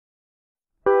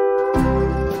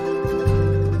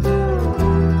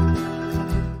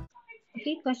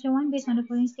Read question 1. Based on the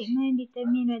following statement,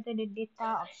 determine whether the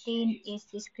data obtained is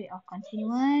discrete or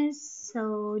continuous.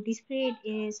 So discrete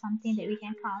is something that we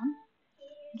can count.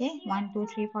 Okay, 1,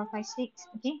 2, 3, 4, 5,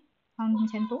 6. Okay, count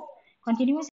macam tu.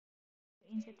 Continuous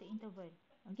in certain interval.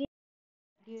 Okay,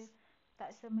 dia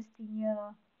tak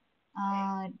semestinya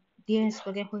dia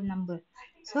sebagai whole number.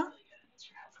 So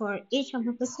for each of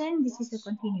the person, this is a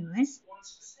continuous.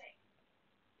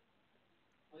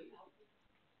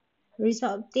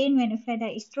 Result obtained when a fair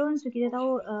die is thrown. So kita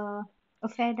tahu a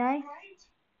fair die,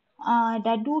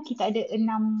 dadu kita ada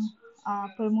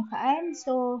 6 permukaan.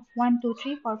 So 1, 2,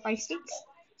 3, 4, 5, 6.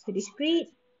 So discrete.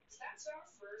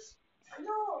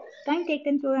 Time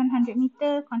taken to run 100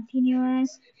 meter,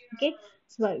 continuous. Okay,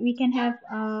 sebab we can have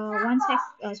 10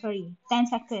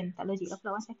 second. Tak logik lah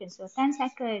pula 1 second. So 10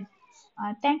 second,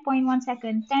 10.1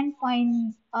 second,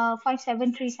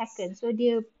 10.573 second. So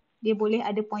dia boleh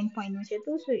ada point-point macam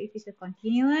tu. So if it's a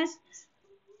continuous,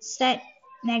 set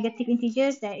negative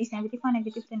integers, that is -1, -2,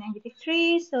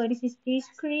 -3. So this is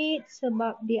discrete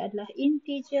sebab dia adalah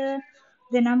integer.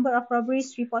 The number of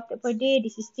robberies reported per day,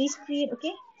 this is discrete.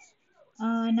 Okay,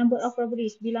 number of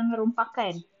robberies, bilangan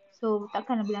rompakan. So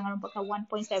takkanlah bilangan rompakan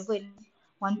 1.7,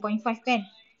 1.5 kan.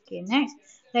 Okay, next.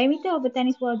 Diameter of a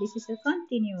tennis ball, this is a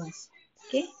continuous.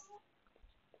 Okay.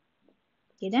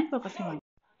 Okay, done for question 1.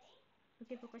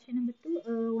 Okay, for question number 2,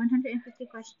 150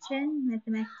 question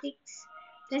mathematics.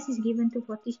 Test is given to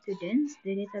 40 students.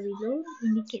 The data below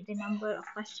indicate the number of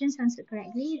questions answered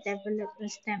correctly. Develop a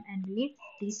stamp and leaf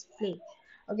display.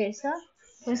 Okay, so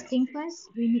first thing first,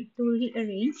 we need to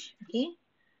rearrange. Okay,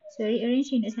 so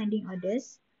rearrange in ascending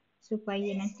orders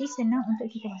supaya nanti senang untuk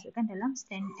kita masukkan dalam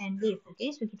stand and leaf. Okay,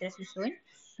 so kita susun.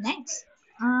 Next,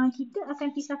 kita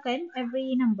akan pisahkan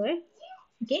every number.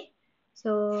 Okay,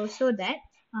 so that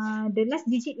the last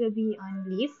digit will be on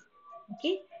leaf.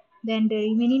 Okay, then the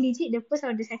remaining digit, the first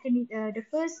or the second, the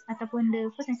first ataupun the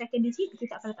first and second digit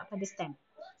kita akan letak pada stem.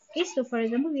 Okay, so for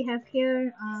example we have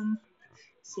here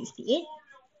 68.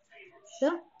 So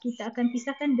kita akan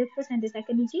pisahkan the first and the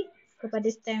second digit kepada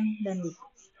stem dan leaf.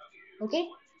 Okay,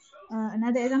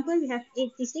 another example we have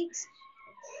 86.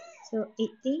 So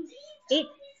 88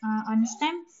 on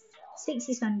stem, 6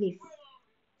 is on leaf.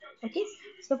 Okay,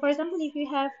 so for example if you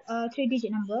have a 3-digit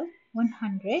number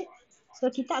 100, so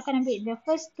kita akan ambil the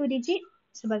first 2 digit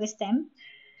sebagai stem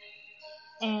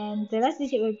and the last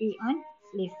digit will be on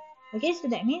leaf. Okay, so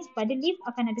that means pada leaf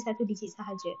akan ada 1 digit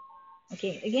sahaja.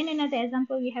 Okay, again another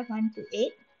example we have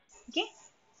 128. Okay,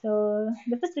 so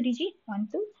the first 2 digit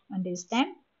 12 on the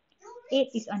stem,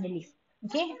 8 is on the leaf.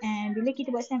 Okay, and bila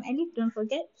kita buat stem and leaf, don't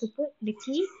forget to put the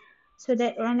key so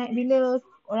that bila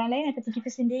orang lain ataupun kita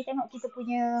sendiri tengok kita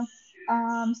punya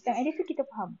stem and leaf tu, kita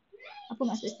faham apa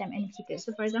maksud stem and leaf kita.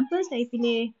 So for example saya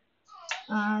pilih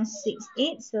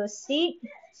 68, so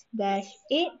 6-8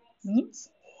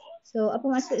 means, so apa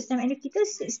maksud stem and leaf kita?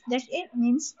 6-8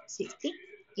 means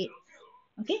 68.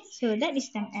 Okay, so that is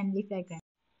stem and leaf diagram.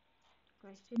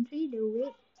 Question 3, the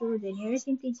weight to the nearest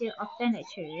integer of 10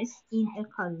 lecturers in a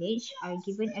college are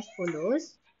given as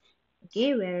follows.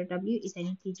 Okay, where W is an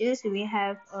integer, so we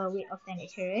have a weight of 10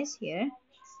 lecturers here.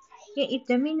 Okay, if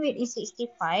the mean weight is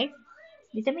 65,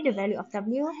 determine the value of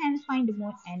W, hence find the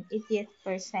mode and 80th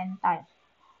percentile.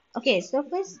 Okay, so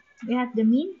first we have the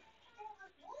mean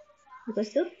equals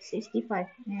to 65,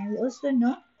 and we also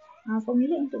know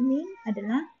formula untuk mean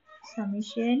adalah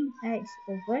summation X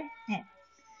over N.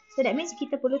 So that means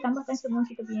kita perlu tambahkan semua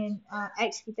kita punya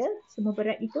X kita, semua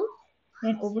berat itu,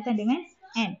 dan overkan dengan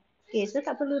N. Okay, so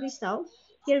tak perlu risau.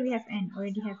 Here we have N,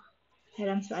 already have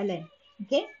dalam soalan.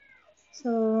 Okay,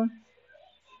 so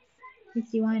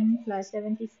 51 plus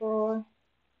 74,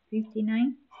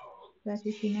 59 plus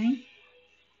 59,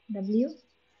 W,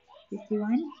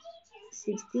 51,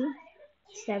 60,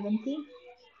 70,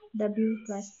 W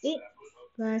plus 8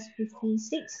 plus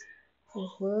 56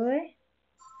 over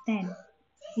 10.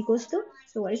 Equals to,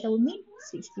 so what is our mean?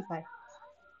 65.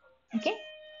 Okay,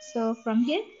 so from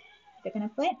here kita akan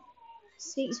dapat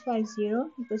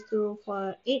 650 equals to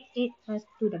 488 plus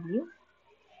 2W.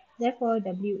 Therefore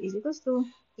W is equals to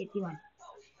 81.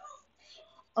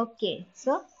 Okay,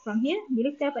 so from here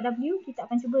bila kita dapat W, kita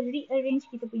akan cuba rearrange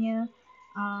kita punya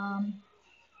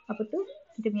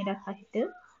kita punya data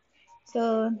kita.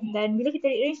 So dan bila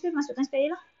kita rearrange tu, masukkan sekali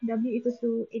lah W equals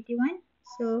to 81.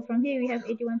 So from here we have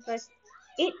 81 plus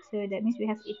 8, so that means we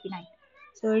have 89.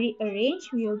 So rearrange,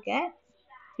 we will get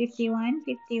 51,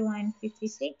 51,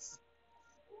 56,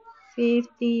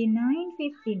 59,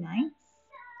 59,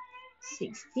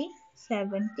 60,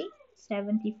 70,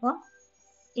 74,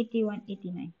 81,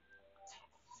 89.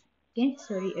 Okay,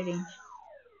 so rearrange.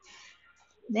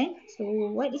 Then, so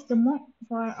what is the mode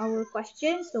for our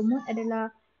question? So mode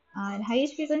adalah the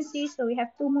highest frequency. So we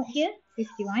have two mode here,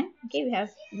 51. Okay, we have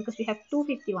because we have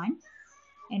 251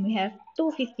 and we have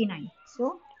 259.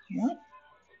 So mode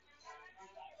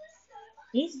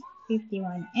is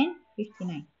 51 and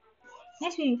 59.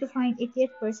 Next, we need to find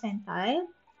 80th percentile.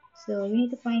 So we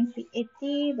need to find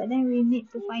 80, but then we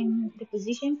need to find the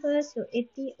position first. So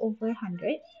 80 over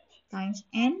 100 times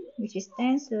n, which is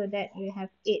 10, so that we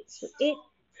have 8. So 8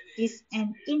 is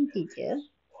an integer.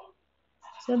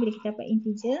 So bila kita dapat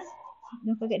integer,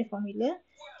 don't forget the formula.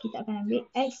 Kita akan ambil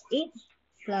x8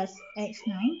 plus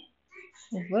x9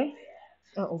 over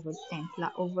 10 pula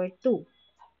over 2.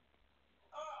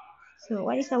 So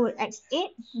what is our x8?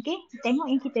 Okay, tengok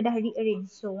yang kita dah rearrange.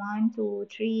 So 1, 2,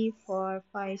 3, 4,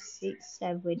 5,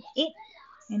 6, 7,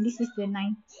 8. And this is the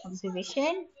 9th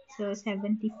observation. So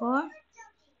 74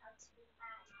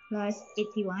 plus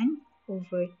 81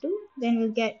 over 2. Then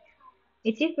we'll get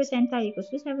 80th percentile equals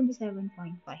to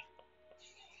 77.5.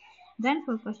 Then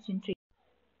for question 3.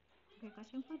 Okay,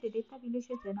 question 4. The data below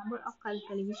shows the number of color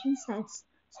television sets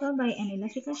sold by an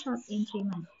electrical shop in 3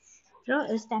 months.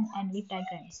 Draw a stamp and leaf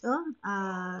diagram. So,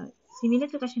 similar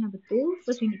to question number 2,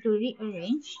 first we need to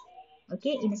rearrange,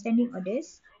 okay, in ascending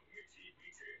orders.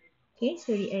 Okay,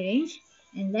 so rearrange,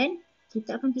 and then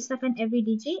kita akan pisahkan every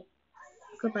digit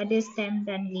kepada stamp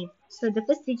dan leaf. So, the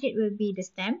first digit will be the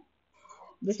stamp,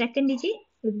 the second digit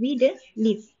will be the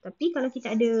leaf. Tapi kalau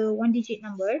kita ada one digit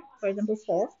number, for example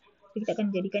 4, so kita akan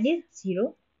jadikan dia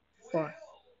 0, 4.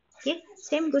 Okay,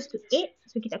 same goes to 8,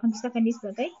 so kita akan pisahkan dia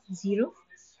sebagai 0,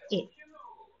 8.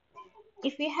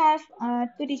 If we have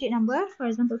two digit number, for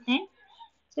example 10,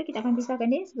 so kita akan pisahkan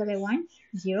dia sebagai 1,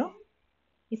 0.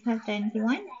 If we have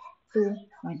 21, 2,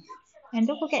 1. And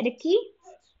don't forget the key.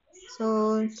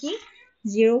 So key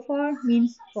 0, 4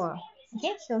 means 4.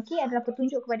 Okay, so key adalah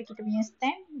petunjuk kepada kita punya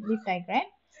stamp leaf diagram.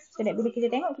 So that bila kita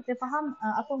tengok, kita faham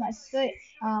apa maksud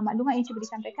maklumat yang cuba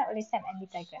disampaikan oleh stamp and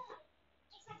leaf diagram.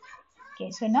 Okay,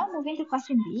 so now moving to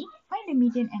question B, find the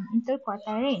median and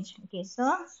interquartile range. Okay, so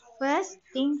first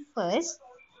thing first,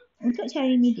 untuk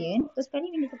cari median, first kali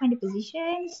we need to find the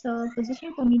position. So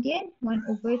position for median 1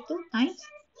 over 2 times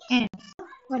n. So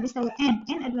what is our n?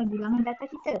 N adalah bilangan data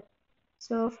kita.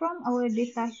 So from our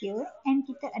data here, n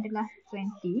kita adalah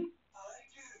 20.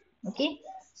 Okay,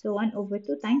 so 1 over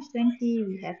 2 times 20,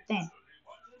 we have 10.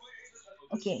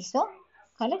 Okay, so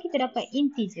kalau kita dapat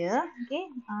integer, okay,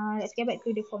 let's get back to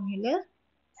the formula.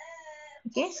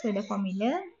 Okay, so the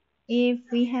formula, if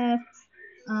we have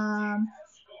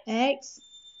x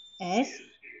s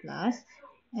plus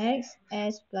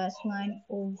 1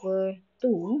 over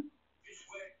 2,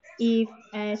 if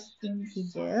s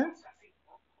integer,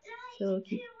 so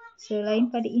lain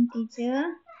pada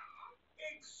integer,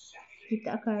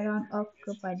 kita akan round off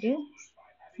kepada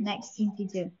next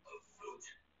integer.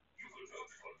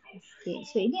 Okay,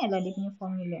 so ini adalah dia punya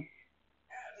formula.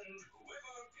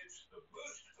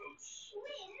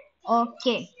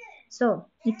 Okay,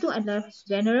 so itu adalah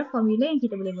general formula yang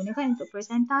kita boleh gunakan untuk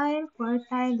percentile,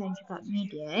 quartile dan juga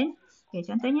median. Okay,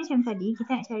 contohnya macam tadi,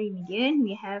 kita nak cari median,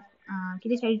 we have,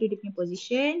 kita cari dulu dia punya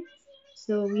position.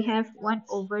 So we have 1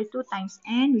 over 2 times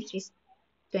n, which is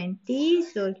 20,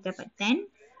 so kita dapat 10.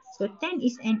 So 10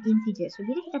 is an integer. So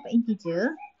bila kita dapat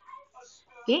integer,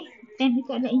 okay, 10 itu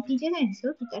adalah integer kan,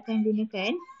 so kita akan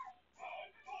gunakan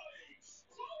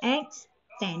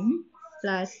x10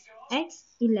 plus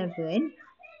x11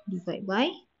 divide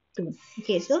by 2.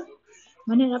 Okay, so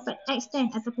mana dapat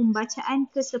x10 ataupun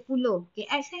bacaan ke-10. Okay,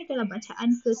 x10 itulah bacaan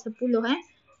ke-10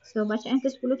 So bacaan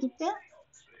ke-10 kita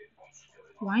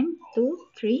 1, 2,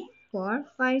 3, 4,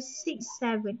 5, 6,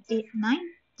 7, 8, 9,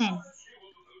 10.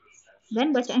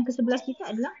 Dan bacaan ke-11 kita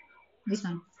adalah this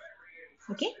one.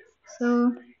 Okay,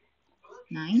 so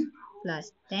 9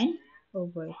 plus 10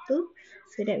 over 2,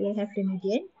 so that we'll have the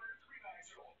median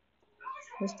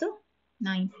equals to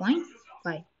 9.5.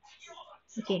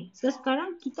 Okay, so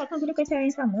sekarang kita akan gunakan cara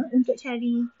yang sama untuk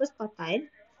cari first quartile.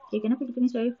 Okay, kenapa kita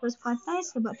nak cari first quartile?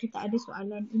 Sebab kita ada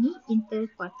soalan ini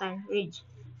interquartile range.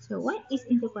 So what is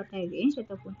interquartile range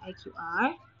ataupun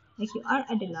IQR? IQR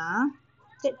adalah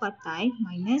third quartile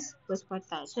minus first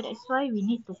quartile. So that's why we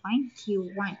need to find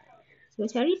Q1. So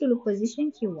cari dulu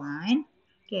position Q1.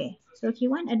 Okay, so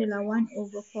Q1 adalah 1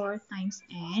 over 4 times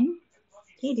n.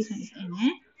 Okay, this one is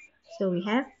n So we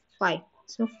have 5.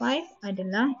 So 5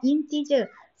 adalah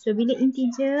integer. So bila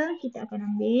integer, kita akan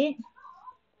ambil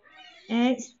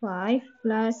x5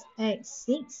 plus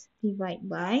x6 divide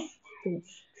by 2.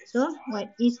 So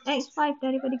what is x5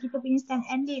 daripada kita punya stamp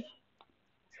and leaf?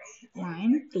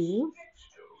 1, 2,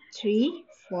 3,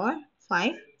 4,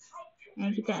 5.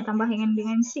 And kita nak tambah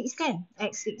dengan 6 kan?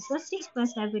 X6. So 6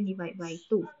 plus 7 divided by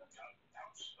 2.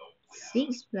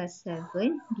 6 plus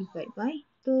 7 divided by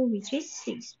 2 which is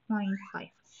 6.5.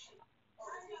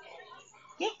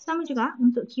 Okay, sama juga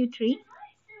untuk Q3.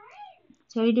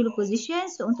 Cari dulu position.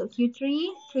 So untuk Q3,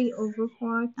 3 over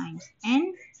 4 times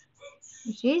N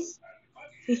which is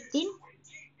 15.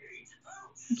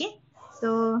 Okay,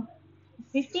 so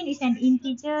 15 is an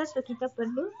integer, so kita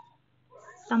perlu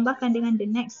tambahkan dengan the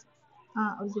next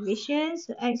observation.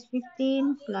 So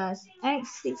X15 plus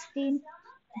X16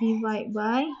 divide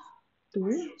by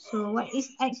 2. So what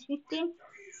is X15?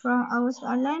 From our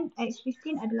soalan,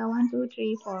 X15 adalah 1, 2,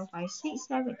 3, 4, 5, 6,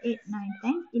 7, 8,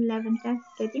 9, 10, 11, 12,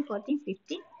 13, 14,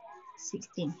 15,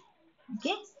 16.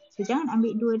 Okay, so jangan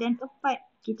ambil 2 dan 4.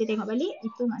 Kita tengok balik,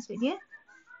 itu maksud dia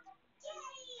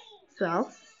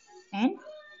 12 and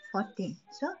 14.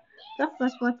 So 12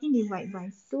 plus 14 divided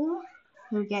by 2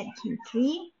 will get Q3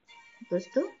 equals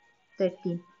to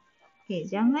 13. Okay,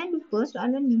 jangan lupa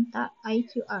soalan minta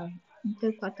IQR,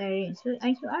 interquartile. So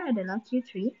IQR adalah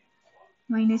Q3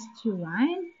 minus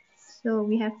Q1. So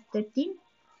we have 13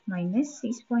 minus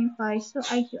 6.5. So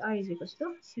IQR is equals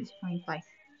to 6.5.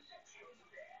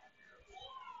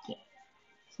 Okay,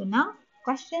 so now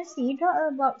question C,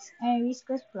 draw a box and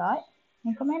whiskers plot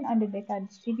and comment on the data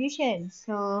distribution.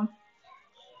 So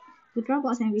to draw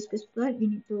box and whiskers plot, we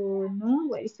need to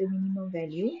know what is the minimum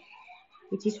value,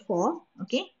 which is 4.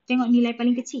 Okay, tengok nilai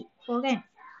paling kecil, 4 kan?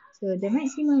 So the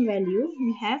maximum value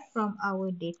we have from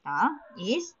our data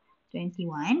is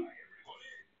 21.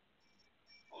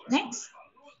 Next,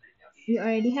 we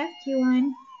already have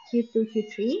Q1, Q2,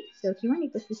 Q3. So Q1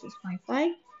 equals to 6.5.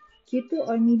 Q2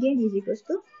 or median is equals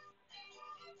to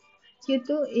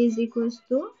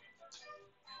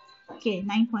okay,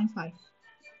 9.5.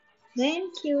 Then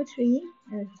Q3,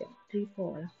 3,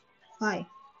 4, 5.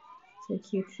 So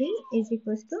Q3 is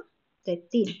equals to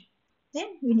 13.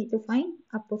 Then we need to find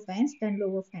upper fence and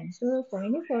lower fence. So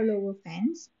formula for lower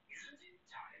fence,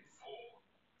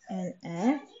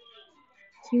 LF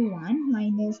Q1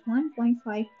 minus 1.5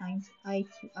 times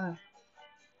IQR.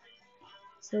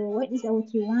 So what is our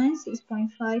Q1?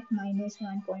 6.5 minus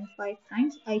 1.5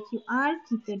 times IQR.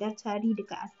 Kita dah cari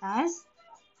dekat atas.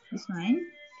 This one.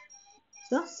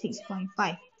 So 6.5.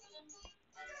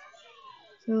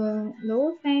 So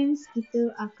lower fence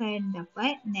kita akan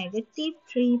dapat negative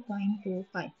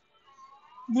 3.25.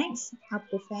 Next,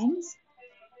 upper fence.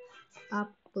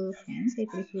 Saya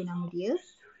tulis nama dia.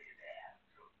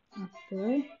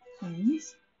 Upper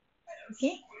fence.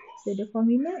 Okay, so the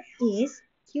formula is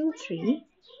Q3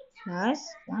 plus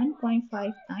 1.5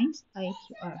 times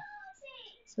IQR.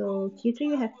 So Q3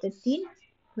 we have 13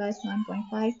 plus 1.5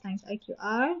 times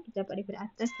IQR. Kita dapat daripada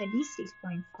atas tadi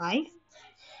 6.5.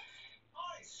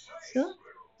 So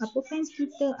upper fence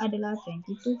kita adalah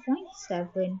 22.75.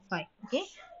 Okay,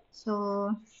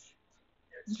 so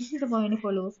this is the formula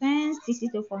for lower fence. This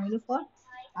is the formula for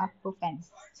upper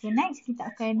fence. So next kita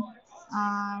akan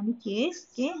lukis.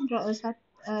 Okay, draw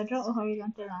a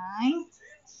horizontal line.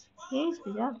 Okay,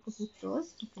 sekejap kita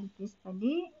putus. Kita lukis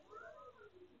balik.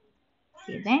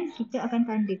 Okay, then kita akan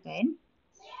tandakan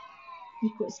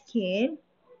ikut scale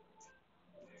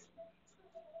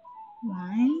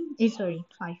 5, 5,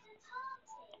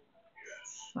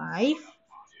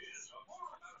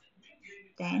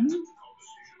 10,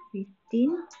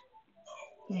 15,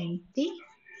 20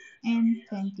 and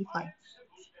 25.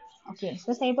 Okay,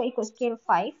 so saya buat ikut scale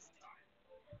 5.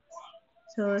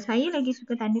 So saya lagi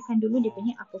suka tandakan dulu dia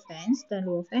punya upper fence dan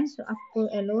lower fence. So upper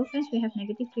and lower fence we have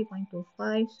negative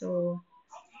 3.25. So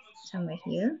somewhere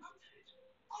here.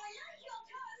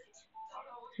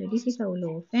 So this is our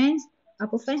lower fence.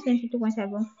 Upper fence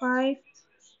 22.75.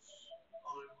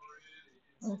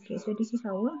 Okay, so this is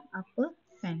our upper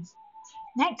fence.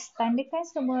 Next, tandakan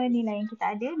semua nilai yang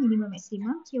kita ada, minimum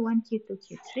maximum Q1, Q2,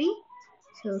 Q3.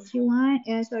 So Q1,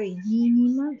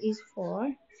 minimum is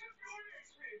 4.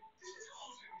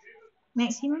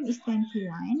 Maximum is 21.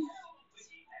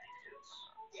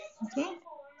 Okay.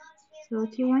 So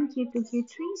Q1, Q2,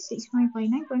 Q3, 6.5,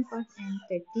 9.5 and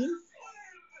 13.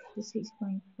 So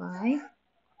 6.5,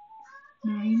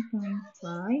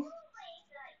 9.5,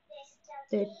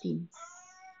 13.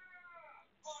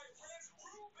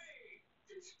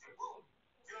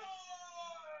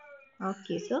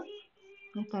 Okay, so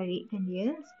dah tarikkan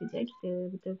dia. Sekejap kita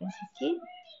betulkan sikit.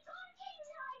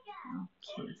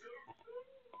 Okay.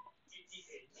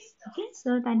 Okay,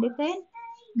 so tandakan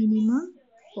minimum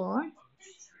 4,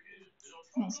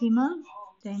 maximum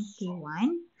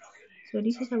 21. So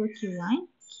this is our Q1,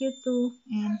 Q2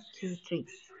 and Q3.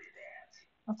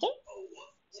 Okay,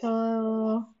 so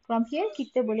from here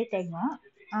kita boleh tengok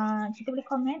kita boleh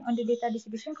comment on the data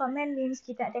distribution. Comment means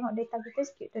kita nak tengok data kita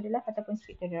skewed to the left ataupun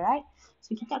skewed to the right.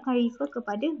 So kita akan refer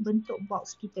kepada bentuk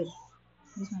box kita.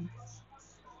 This one.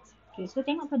 Okay, so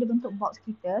tengok pada bentuk box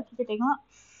kita tengok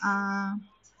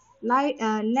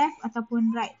left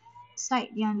ataupun right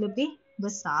side yang lebih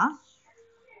besar.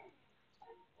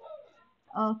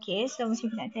 Okay, so macam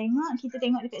kita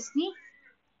tengok dekat sini,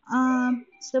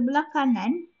 sebelah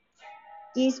kanan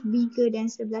is bigger than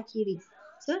sebelah kiri.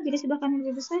 So bila sebelah kanan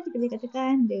lebih besar, kita boleh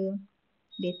katakan the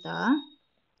data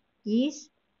is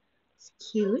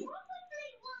skewed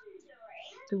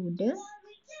to the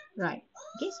right.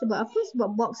 Okay, sebab apa?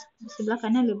 Sebab box sebelah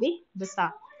kanan lebih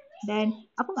besar. Dan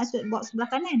apa maksud box sebelah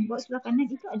kanan? Box sebelah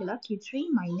kanan itu adalah Q3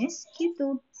 minus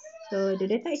Q2. So the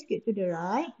data is skewed to the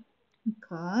right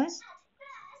because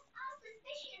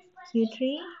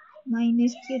Q3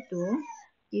 minus Q2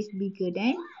 is bigger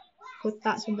than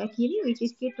kotak sebelah kiri, which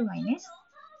is Q2 minus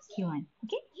Q1.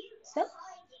 Okay, so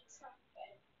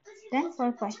then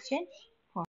for question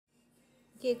 4.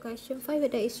 Okay, question 5,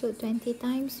 that is showed 20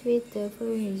 times with the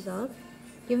following result.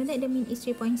 Given that the mean is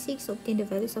 3.6, obtain the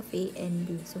values of A and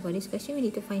B. So for this question, we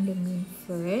need to find the mean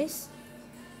first.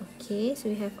 Okay, so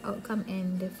we have outcome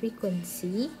and the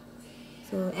frequency.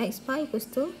 So x bar equals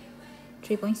to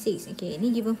 3.6. Okay,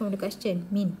 ini given from the question,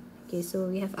 mean. Okay, so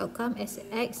we have outcome as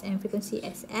x and frequency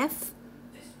as f.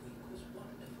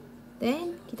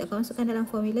 Then kita akan masukkan dalam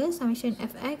formula summation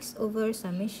fx over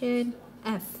summation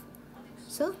f.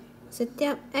 So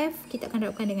setiap f kita akan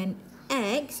darabkan dengan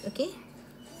x. Okay,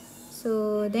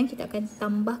 so then kita akan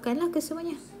tambahkanlah ke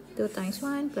semuanya. 2 times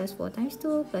 1 plus 4 times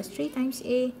 2 plus 3 times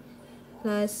a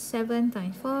plus 7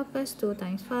 times 4 plus 2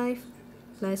 times 5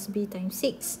 plus b times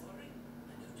 6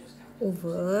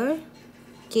 over.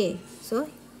 Okay, so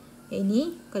yang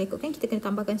ini kalau ikutkan kita kena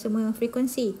tambahkan semua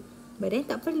frekuensi. But then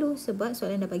tak perlu sebab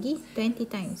soalan dah bagi 20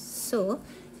 times. So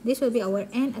this will be our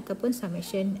n ataupun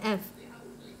summation f.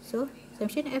 So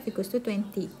summation f equals to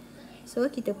 20. So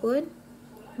kita pun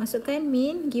masukkan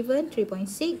mean given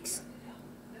 3.6.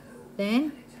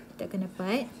 Then kita akan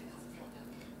dapat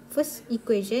first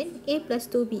equation a plus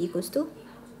 2b equals to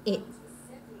 8.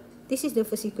 This is the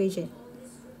first equation.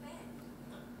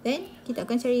 Then kita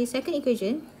akan cari second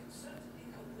equation.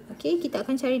 Okay, kita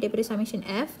akan cari daripada summation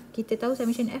f. Kita tahu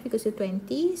summation f equals to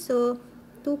 20. So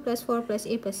 2 plus 4 plus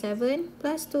a plus 7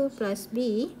 plus 2 plus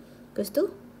b equals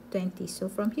to 20.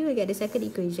 So from here we get the second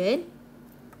equation.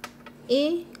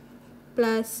 A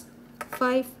plus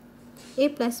 5, a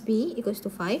plus b equals to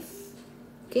 5.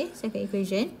 Okay, second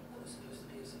equation.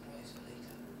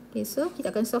 Okay, so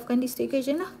kita akan solvekan these two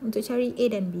equation lah untuk cari a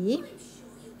dan b.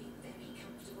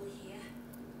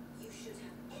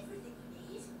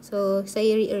 So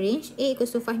saya rearrange a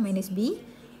equals to 5 minus b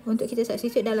untuk kita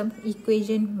substitute dalam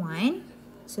equation 1.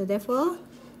 So therefore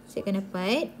saya akan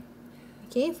dapat,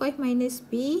 okay, 5 minus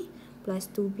b plus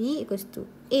 2b equals to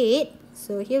 8.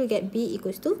 So here we get b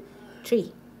equals to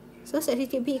 3. So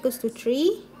substitute b equals to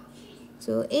 3.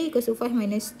 So a equals to 5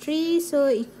 minus 3.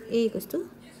 So a equals to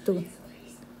 2.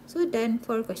 So done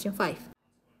for question 5.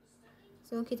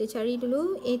 So kita cari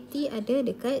dulu 80 ada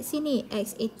dekat sini,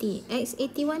 x80.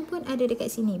 X81 pun ada dekat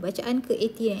sini. Bacaan ke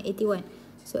 80 dan 81.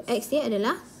 So x dia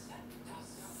adalah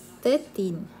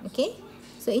 13. Okay.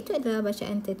 So itu adalah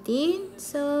bacaan 13.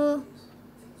 So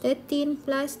 13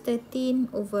 plus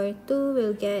 13 over 2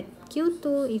 will get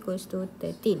Q2 equals to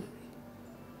 13.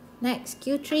 Next,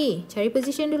 Q3. Cari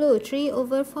position dulu. 3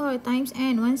 over 4 times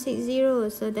n, 160.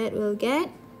 So that will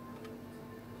get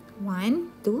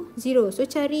 1, 2, 0. So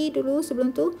cari dulu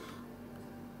sebelum tu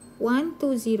 1,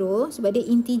 2, 0 sebab dia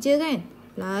integer kan.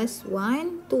 Plus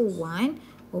 1, 2,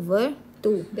 1 over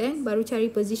 2. Then baru cari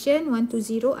position 1, 2,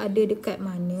 0 ada dekat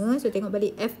mana. So tengok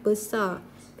balik F besar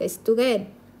kat situ kan.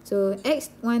 So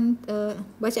X1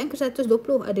 bacaan ke 120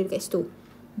 ada dekat situ.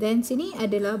 Then sini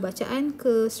adalah bacaan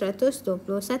ke 121.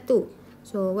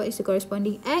 So what is the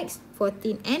corresponding X?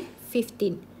 14 and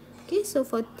 15. Okay, so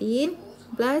 14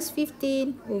 plus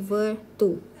 15 over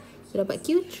 2. So dapat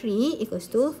Q3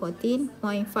 equals to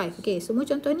 14.5. Okay, semua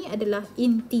contoh ni adalah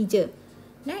integer.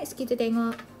 Next, kita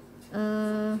tengok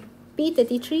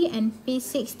P33 and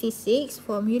P66.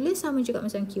 Formula sama juga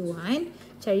macam Q1.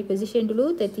 Cari position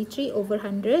dulu, 33 over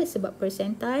 100 sebab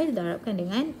percentile darabkan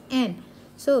dengan n.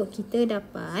 So kita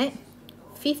dapat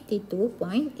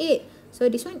 52.8.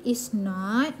 So this one is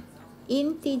not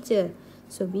integer.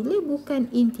 So bila bukan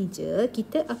integer,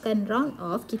 kita akan round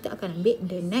off, kita akan ambil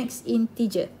the next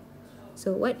integer.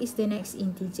 So what is the next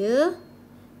integer?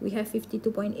 We have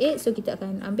 52.8, so kita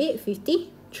akan ambil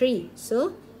 53.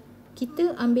 So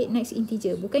kita ambil next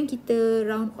integer, bukan kita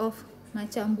round off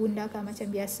macam bundakan macam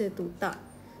biasa tu, tak.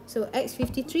 So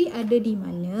X53 ada di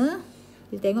mana?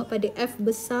 Kita tengok pada F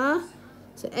besar.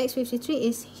 So X53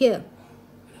 is here.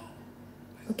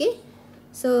 Okay.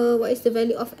 So what is the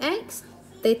value of X?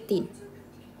 13.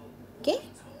 Okay.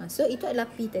 So itu adalah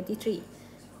P33.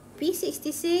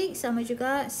 P66 sama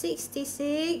juga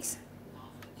 66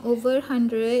 over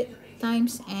 100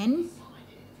 times N.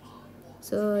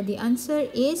 So the answer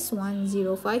is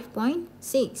 105.6.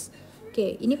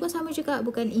 Okay, ini pun sama juga,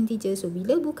 bukan integer. So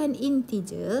bila bukan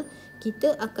integer,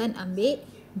 kita akan ambil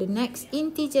the next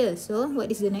integer. So what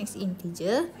is the next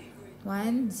integer?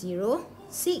 106.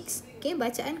 Okay,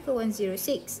 bacaan ke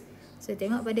 106. So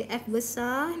tengok pada F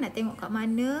besar, nak tengok kat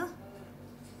mana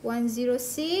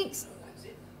 106.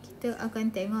 Kita akan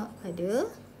tengok pada,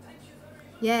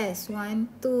 yes,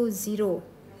 120.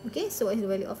 Okay, so what is the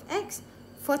value of X?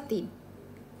 14.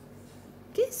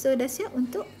 Okay, so dah siap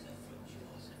untuk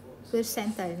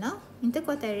percentile. Now,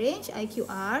 interquartile range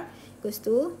IQR equals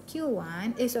to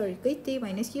Q1, Q3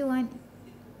 minus Q1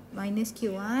 minus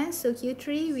Q1. So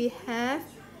Q3 we have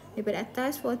daripada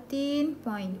atas 14.5,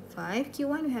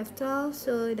 Q1 we have 12,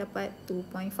 so dapat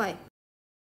 2.5.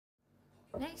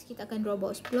 Next, kita akan draw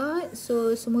box plot.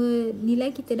 So, semua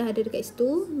nilai kita dah ada dekat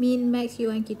situ. Min, max,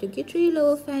 Q1, Q2, Q3,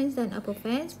 lower fence dan upper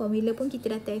fence. Formula pun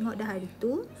kita dah tengok dah hari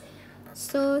tu.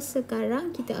 So,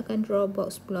 sekarang kita akan draw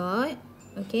box plot.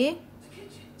 Okay.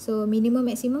 So, minimum,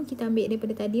 maximum kita ambil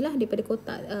daripada tadi lah. Daripada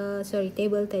kotak,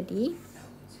 table tadi.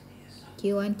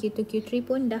 Q1, Q2, Q3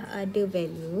 pun dah ada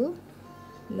value.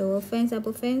 Lower fence,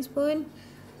 upper fence pun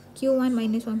Q1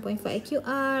 minus 1.5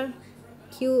 IQR.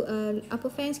 Upper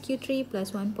fence Q3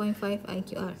 plus 1.5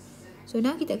 IQR. So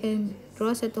now kita akan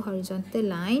draw satu horizontal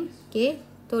line. Okay,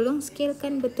 tolong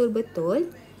scalekan betul-betul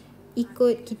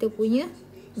ikut kita punya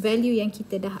value yang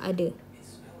kita dah ada.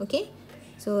 Okay,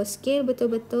 so scale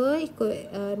betul-betul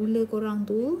ikut ruler korang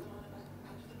tu.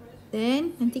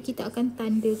 Then nanti kita akan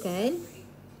tandakan.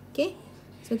 Okay,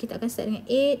 so kita akan start dengan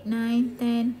 8,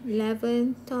 9, 10,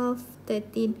 11, 12,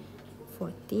 13,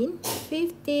 14,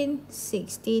 15,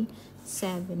 16,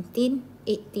 17,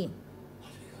 18.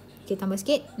 Okay, tambah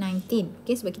sikit 19.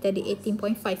 Okay, sebab kita ada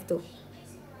 18.5 tu.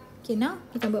 Okay, now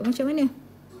kita buat macam mana?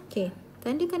 Okay,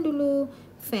 tandakan dulu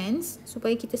fence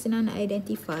supaya kita senang nak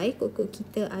identify kod-kod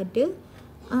kita ada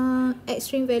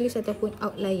extreme values ataupun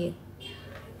outlier.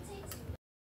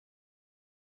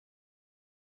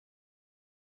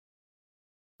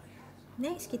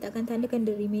 Next, kita akan tandakan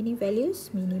the remaining values,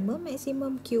 minimum,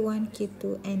 maximum, Q1,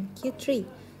 Q2 and Q3.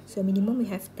 So minimum we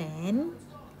have 10.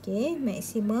 Okay,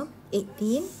 maximum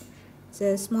 18.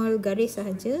 So small garis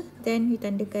sahaja. Then we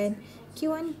tandakan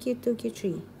Q1, Q2, Q3.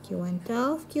 Q1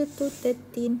 12, Q2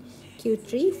 13,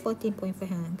 Q3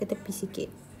 14.5. Ke tepi sikit.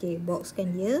 Okay,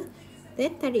 boxkan dia.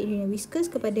 Then tarik dia whiskers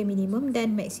kepada minimum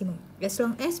dan maximum. As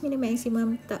long as minimum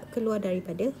maximum tak keluar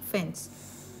daripada fence.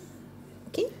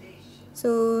 Okay.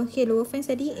 So here lower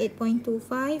fence tadi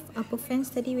 8.25, upper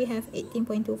fence tadi we have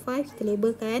 18.25. Kita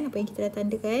labelkan apa yang kita dah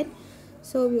tandakan.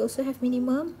 So we also have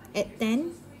minimum at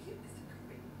 10.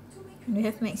 And we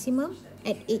have maximum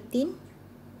at 18.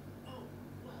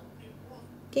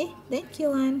 Okay, then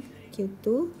Q1,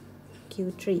 Q2,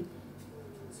 Q3.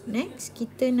 Next,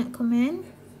 kita nak comment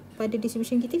pada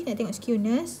distribution kita nak tengok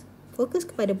skewness. Fokus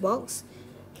kepada box.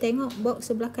 Tengok box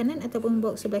sebelah kanan ataupun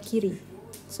box sebelah kiri.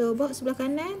 So box sebelah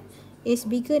kanan is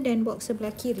bigger than box sebelah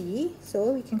kiri.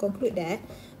 So we can conclude that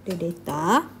the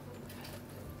data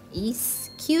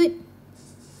is skewed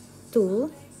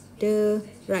to the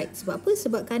right. Sebab apa?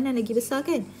 Sebab kanan lagi besar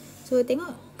kan. So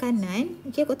tengok kanan.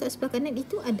 Okay, kotak sebelah kanan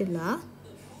itu adalah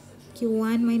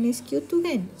Q1 minus Q2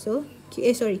 kan. So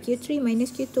Q3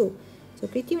 minus Q2. So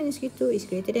Q3 minus Q2 is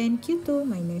greater than Q2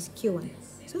 minus Q1.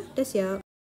 So dah siap.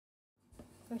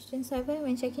 Question 7.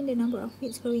 When checking the number of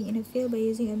hits flowing in a field by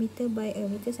using a meter by a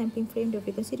meter sampling frame, the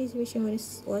frequency distribution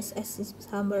was as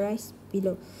summarized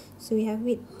below. So we have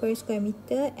width per square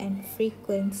meter and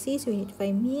frequency. So we need to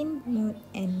find mean, mode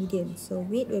and median. So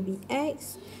width will be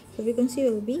X. The frequency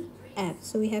will be F.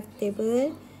 So we have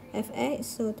table Fx.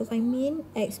 So to find mean,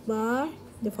 X bar,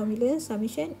 the formula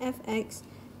summation Fx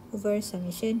over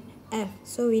summation F.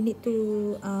 So we need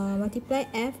to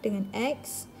multiply F dengan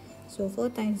X. So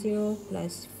 4 times 0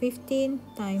 plus 15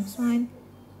 times 1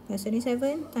 plus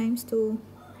 27 times 2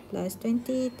 plus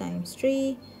 20 times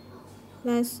 3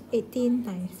 plus 18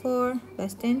 times 4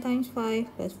 plus 10 times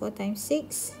 5 plus 4 times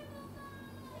 6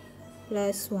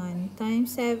 plus 1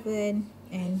 times 7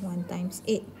 and 1 times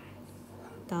 8.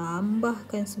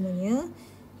 Tambahkan semuanya.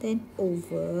 Then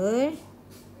over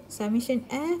summation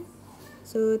F.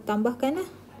 So tambahkanlah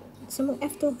semua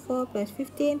F tu. 4 plus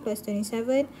 15 plus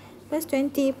 27 plus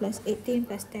 20 plus 18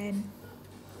 plus 10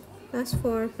 plus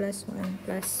 4 plus 1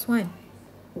 plus 1.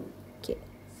 Okay,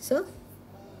 so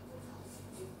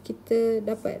kita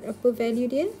dapat apa value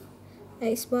dia?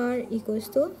 X bar equals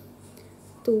to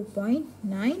 2.9.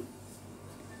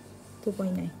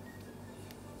 2.9.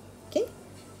 Okay,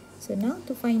 so now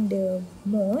to find the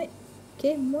mode.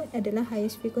 Okay, mode adalah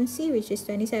highest frequency which is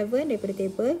 27 daripada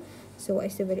table. So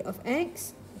what is the value of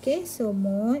X? Okay, so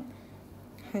mode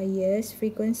highest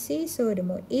frequency, so the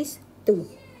mode is 2.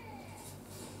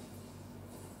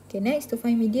 Okay, next to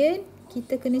find median,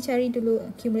 kita kena cari dulu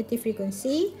cumulative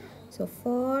frequency. So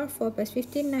 4 plus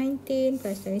 15, 19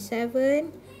 plus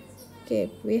 27. Okay,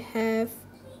 we have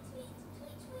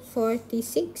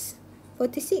 46.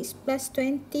 46 plus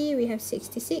 20, we have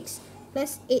 66.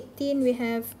 Plus 18, we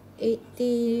have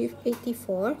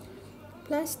 84.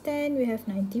 Plus 10, we have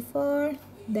 94.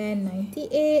 Then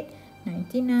 98,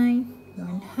 99,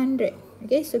 100.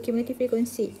 Okay, so cumulative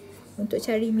frequency untuk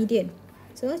cari median.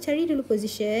 So, cari dulu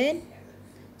position.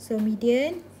 So,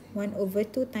 median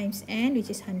 1/2 times n, which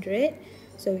is 100.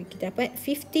 So, kita dapat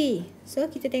 50.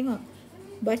 So, kita tengok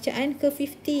bacaan ke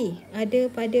 50 ada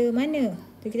pada mana.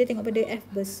 So, kita tengok pada F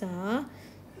besar.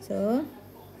 So,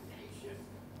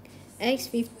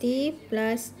 X50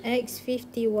 plus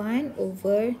X51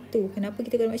 over 2. Kenapa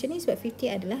kita kena macam ni? Sebab 50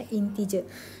 adalah integer.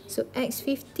 So,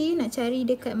 X50 nak cari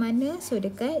dekat mana? So,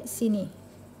 dekat sini.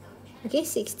 Okay,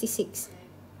 66.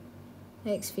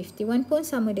 X51 pun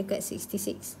sama dekat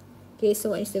 66. Okay,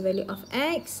 so what is the value of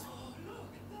X?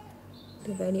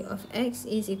 The value of X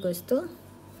is equals to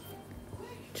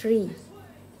 3.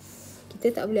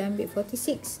 Kita tak boleh ambil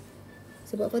 46.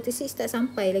 Sebab 46 tak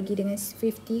sampai lagi dengan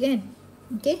 50 kan?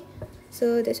 Okay,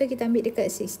 so that's why kita ambil dekat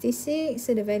 66.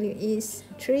 So the value is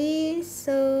 3.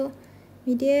 So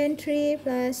median 3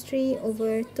 plus 3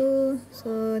 over 2.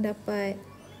 So dapat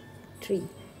 3.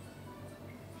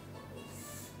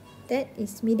 That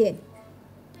is median.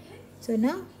 So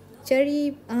now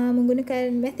cari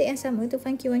menggunakan method yang sama to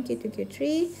find Q1, Q2, Q3.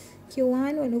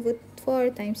 Q1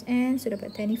 1/4 times n, so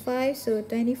dapat 25. So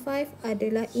 25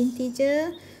 adalah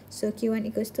integer. So Q1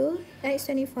 equals to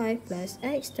X25 plus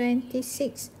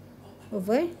X26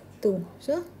 over 2.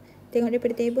 So tengok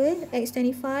daripada table,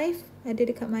 X25 ada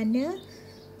dekat mana?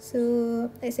 So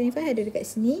X25 ada dekat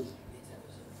sini.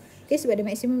 Okay, sebab the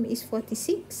maximum is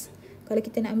 46. Kalau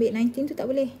kita nak ambil 19 tu tak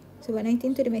boleh. Sebab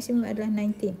 19 tu the maximum adalah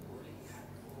 19.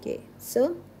 Okay,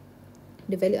 so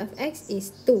the value of X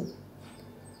is 2.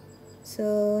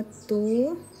 So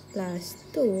 2 plus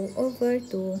 2 over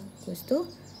 2 equals to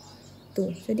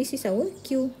 2. So this is our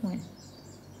Q1.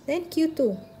 Then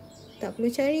Q2. Tak perlu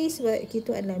cari sebab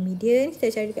Q2 adalah median. Kita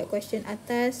cari dekat question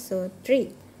atas. So 3.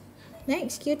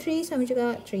 Next Q3 sama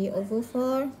juga 3 over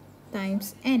 4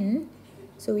 times n.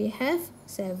 So we have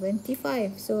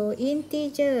 75. So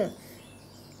integer.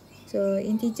 So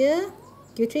integer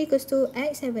Q3 equals to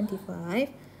X75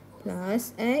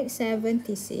 plus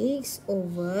X76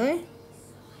 over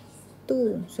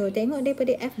 2. So tengok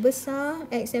daripada F besar,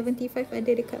 X75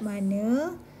 ada dekat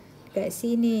mana? Dekat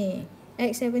sini.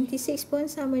 X76 pun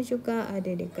sama juga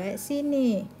ada dekat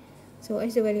sini. So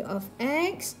what is the value of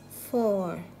X?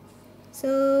 4.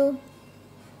 So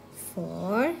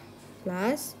 4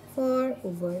 plus 4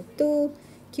 over 2.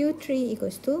 Q3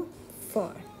 equals to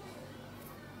 4.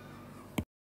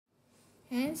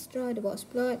 Hence, draw the box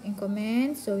plot and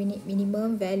comment. So, we need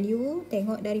minimum value.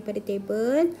 Tengok daripada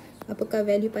table. Apakah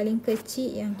value paling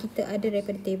kecil yang kita ada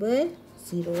daripada table?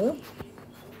 0.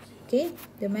 Okay,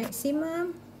 the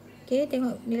maximum. Okay,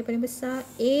 tengok nilai paling besar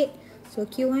 8. So,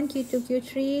 Q1, Q2,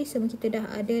 Q3 semua kita dah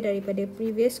ada daripada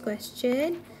previous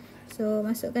question. So,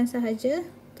 masukkan sahaja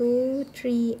 2,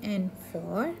 3 and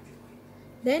 4.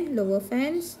 Then, lower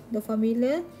fence. The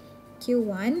formula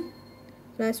Q1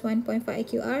 plus 1.5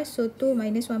 IQR. So 2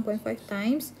 minus 1.5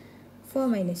 times 4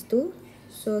 minus 2.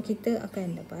 So kita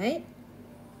akan dapat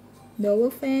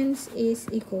lower fence is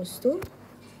equals to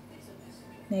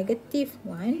negative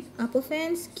 1. Upper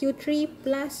fence Q3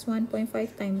 plus 1.5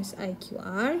 times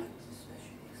IQR.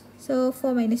 So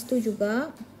 4 minus 2 juga.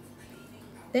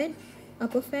 Then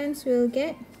upper fence will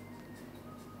get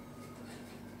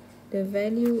the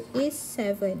value is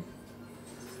 7.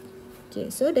 Okay,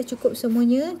 so dah cukup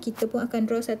semuanya. Kita pun akan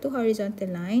draw satu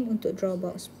horizontal line untuk draw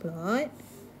box plot.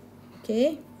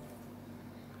 Okay.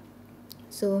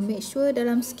 So, make sure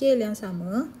dalam scale yang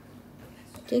sama.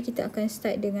 Okay, kita akan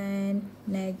start dengan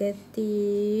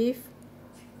negative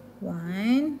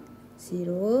 1,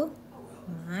 0,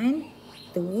 1,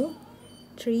 2,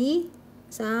 3,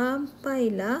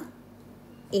 sampailah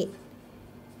 8.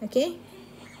 Okay.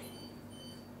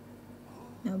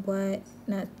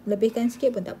 Nak lebihkan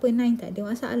sikit pun tak apa, 9 tak ada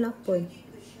masalah pun.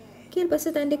 Okay, lepas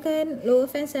tu tandakan lower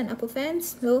fence dan upper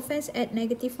fence. Lower fence at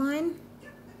 -1,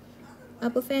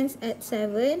 upper fence at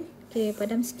 7. Okay,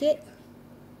 padam sikit.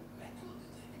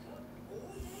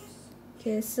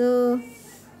 Okay, so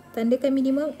tandakan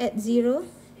minimum at 0,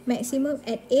 maximum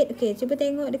at 8. Okay, cuba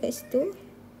tengok dekat situ.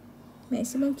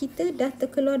 Maksimum kita dah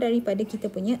terkeluar daripada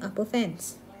kita punya upper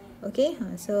fence. Okay,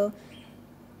 so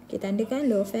kita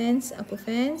tandakan lower fence, upper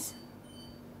fence.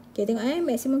 Okay, tengok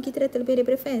maksimum kita dah terlebih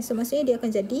daripada fence. So maksudnya dia akan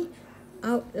jadi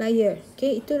outlier.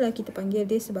 Okay, itulah kita panggil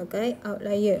dia sebagai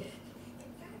outlier.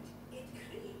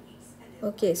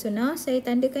 Okay, so now saya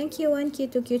tandakan Q1,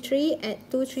 Q2, Q3 at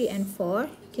 2, 3 and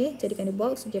 4. Okay, jadikan dia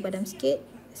box. Okay, padam sikit.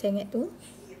 Saya ingat tu.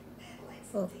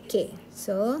 Okay,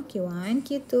 so Q1,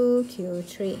 Q2,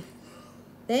 Q3.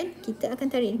 Then, kita akan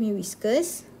tarik dia punya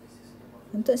whiskers.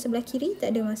 Untuk sebelah kiri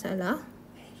tak ada masalah.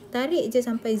 Tarik je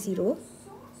sampai 0.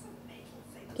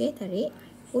 Okay, tarik.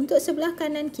 Untuk sebelah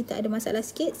kanan kita ada masalah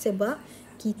sikit sebab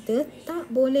kita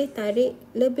tak boleh tarik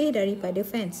lebih daripada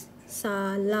fence.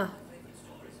 Salah.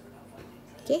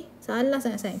 Okay, salah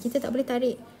sangat-sangat. Kita tak boleh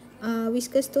tarik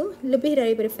whiskers tu lebih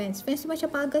daripada fence. Fence tu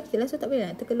macam pagar kita lah, so tak boleh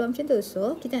nak terkeluar macam tu.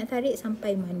 So, kita nak tarik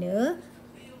sampai mana?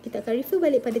 Kita akan refer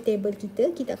balik pada table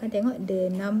kita. Kita akan tengok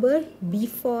the number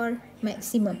before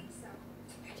maximum.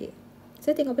 Okay,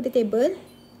 so tengok pada table.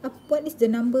 What is the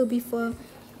number before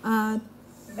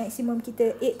maximum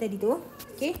kita 8 tadi tu?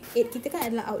 Okay, 8 kita kan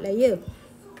adalah outlier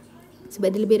sebab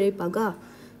dia lebih dari pagar.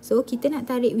 So, kita nak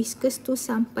tarik whiskers tu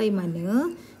sampai mana?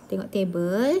 Tengok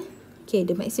table. Okay,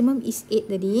 the maximum is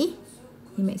 8 tadi.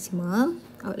 Ni maximum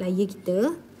outlier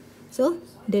kita. So,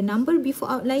 the number before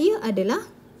outlier adalah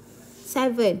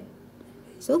 7.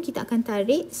 So, kita akan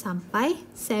tarik sampai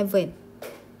 7.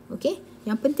 Okay,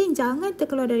 yang penting jangan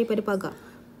terkeluar daripada pagar.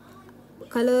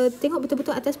 Kalau tengok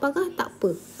betul-betul atas pagar, tak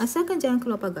apa. Asalkan jangan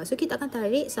keluar pagar. So, kita akan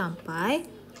tarik sampai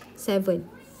 7.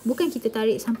 Bukan kita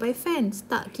tarik sampai fence.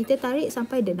 Tak, kita tarik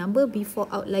sampai the number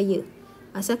before outlier.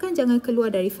 Asalkan jangan keluar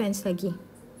dari fence lagi.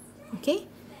 Okay.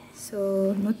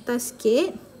 So, nota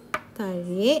sikit.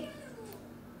 Tarik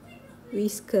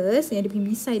whiskers yang ada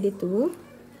pemisai dia tu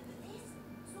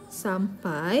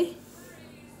sampai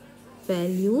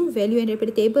value yang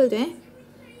daripada table tu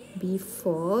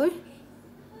before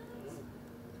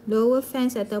lower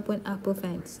fence ataupun upper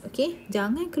fence. Okay,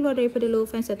 jangan keluar daripada lower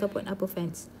fence ataupun upper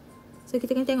fence. So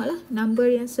kita akan tengoklah number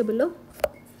yang sebelum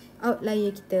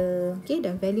outlier kita. Okay,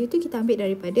 dan value tu kita ambil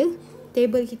daripada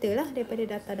table kita lah,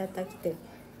 daripada data-data kita.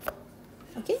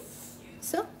 Okay,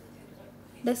 so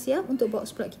dah siap untuk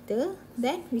box plot kita.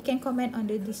 Then we can comment on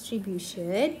the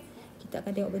distribution. Kita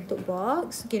akan tengok bentuk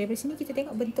box. Okay, daripada sini kita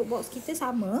tengok bentuk box kita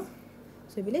sama.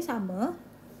 So bila sama,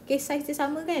 okay, size dia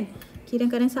sama kan? Kiri dan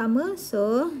kanan sama.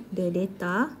 So the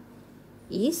data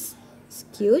is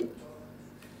skewed.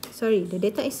 Sorry, the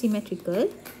data is symmetrical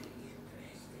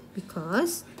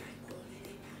because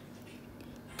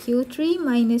Q3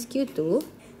 minus Q2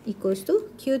 equals to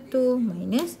Q2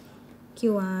 minus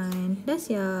Q1. Dah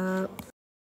siap.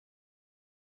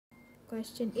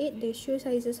 Question 8. The shoe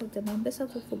sizes of the members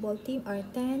of the football team are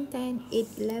 10, 10,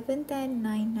 8, 11, 10,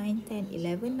 9, 9, 10,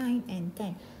 11, 9 and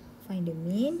 10. Find the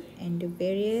mean and the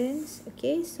variance.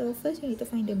 Okay, so first we need to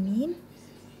find the mean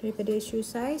daripada shoe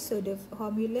size. So the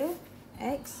formula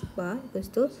X bar equals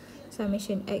to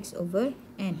summation X over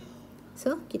N.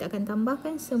 So kita akan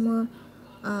tambahkan semua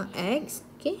X.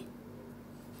 Okay,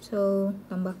 so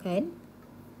tambahkan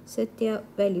setiap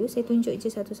value. Saya tunjuk je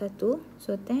satu-satu.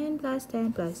 So 10 plus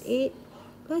 10 plus 8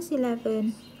 plus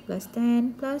 11 plus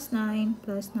 10 plus 9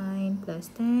 plus 9 plus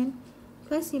 10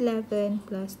 plus 11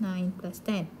 plus 9 plus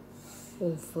 10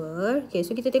 over. Okay,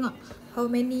 so kita tengok how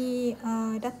many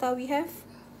data we have.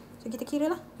 So kita kira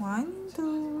lah 1,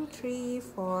 2, 3,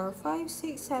 4, 5,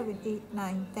 6, 7, 8,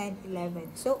 9, 10,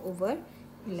 11. So over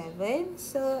 11.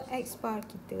 So X bar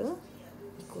kita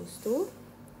equals to,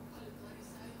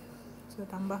 so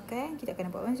tambahkan, kita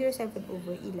akan dapat 107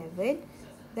 over 11.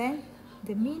 Then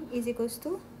the mean is equals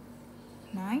to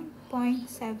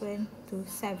 9.727.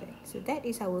 So that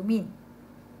is our mean.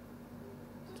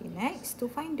 Okay, next to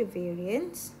find the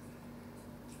variance.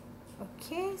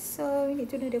 Okay, so we need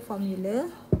to know the formula.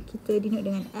 Kita denote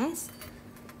dengan S.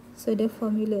 So the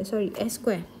formula, sorry, S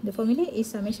square. The formula is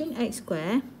summation X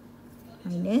square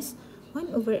minus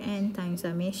 1 over N times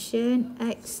summation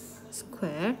X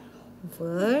square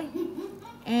over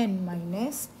N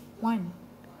minus 1.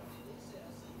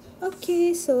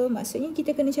 Okay, so maksudnya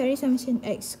kita kena cari summation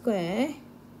X square.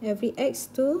 Every X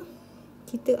tu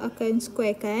kita akan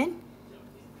squarekan.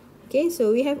 Okay, so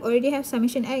we already have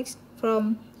summation X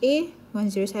from A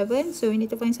 107. So we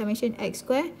need to find summation X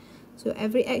square. So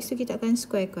every X tu kita akan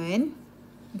squarekan.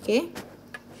 Okay,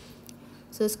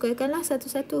 so So squarekanlah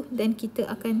satu-satu dan kita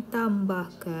akan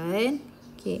tambahkan.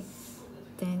 Okay.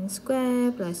 10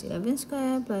 square plus 11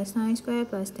 square plus 9 square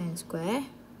plus 10 square.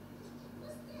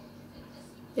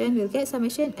 Then we'll get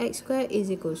summation x square is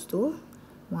equals to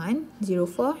 1049.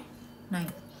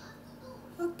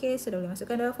 Okay, so dah boleh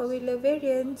masukkan dalam formula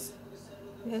variance.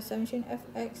 We have summation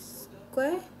fx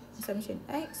square, summation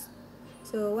x.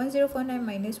 So 1049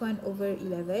 minus 1 over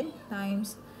 11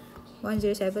 times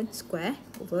 107 square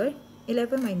over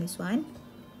 11 minus 1.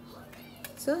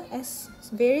 So as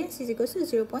variance is equals to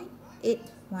 0.818.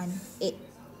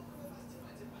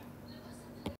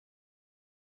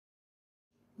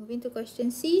 Moving to question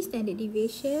C, standard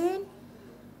deviation.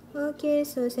 Okay,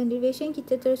 so standard deviation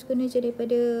kita terus guna je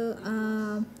daripada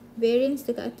variance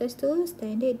dekat atas tu.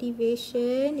 Standard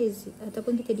deviation is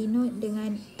ataupun kita denote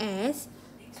dengan S.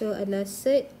 So adalah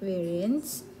third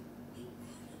variance.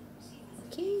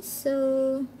 Okay, so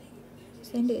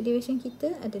standard deviation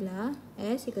kita adalah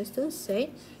S equals to third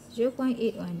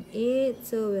 0.818.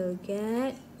 So we'll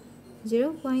get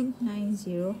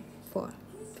 0.9045.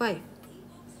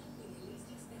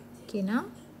 Okay,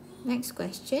 now next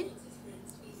question.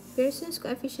 Pearson's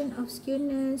coefficient of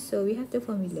skewness. So we have the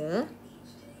formula.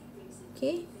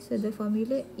 Okay, so the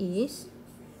formula is,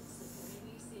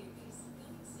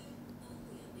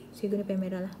 saya guna pen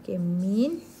merah lah. Okay,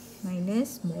 mean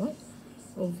minus mode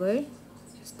over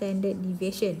standard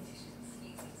deviation.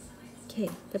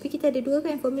 Okay, tapi kita ada dua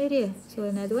kan formula dia. So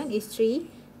another one is 3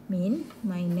 mean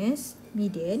minus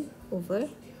median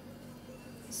over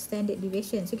standard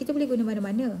deviation. So kita boleh guna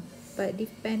mana-mana, but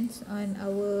depends on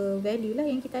our value lah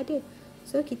yang kita ada.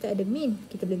 So kita ada mean,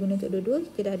 kita boleh guna untuk dua-dua.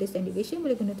 Kita dah ada standard deviation,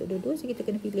 boleh guna untuk dua-dua. So kita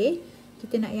kena pilih,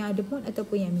 kita nak yang ada mode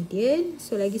ataupun yang median.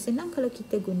 So lagi senang kalau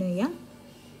kita guna yang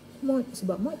mode,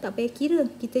 sebab mode tak payah kira,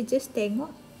 kita just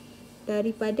tengok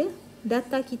daripada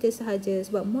data kita sahaja.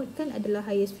 Sebab mode kan adalah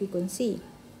highest frequency.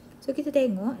 So kita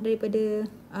tengok daripada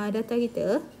data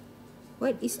kita,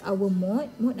 what is our mode?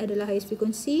 Mode adalah highest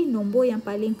frequency, nombor yang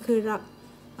paling kerap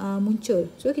muncul.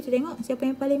 So kita tengok siapa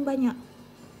yang paling banyak.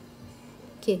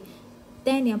 Okay,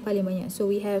 10 yang paling banyak. So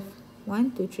we have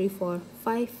 1, 2, 3, 4,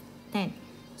 5, 10.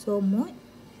 So mode,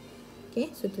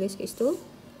 okay, so tulis kat situ,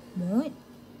 mode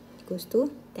equals to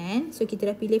 10. So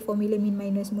kita dah pilih formula mean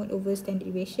minus mode over standard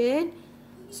deviation.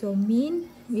 So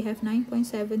mean we have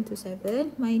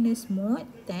 9.727 minus mode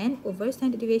 10 over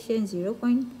standard deviation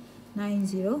 0.9045.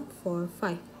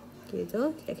 Okay,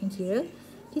 so kita akan kira,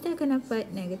 kita akan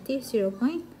dapat negatif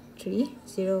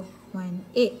 0.3018.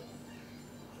 Okay,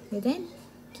 then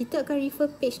kita akan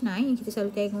refer page 9 yang kita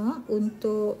selalu tengok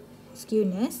untuk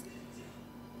skewness.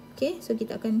 Okay, so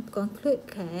kita akan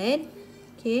concludekan,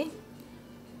 okay,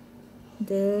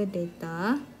 the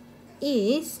data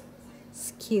is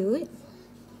skewed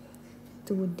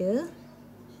to the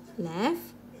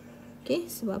left. Okay,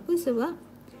 sebab apa? Sebab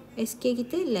SK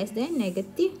kita less than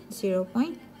negative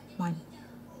 0.1.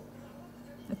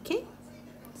 Okay,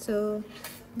 so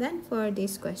done for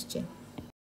this question.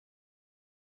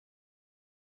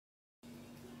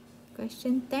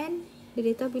 Question 10. The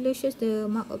data below shows the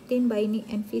mark obtained by Nick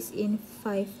and Fizz in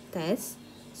 5 tests.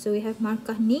 So we have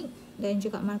markah Nick dan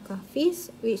juga markah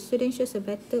Fizz. Which student shows a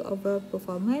better overall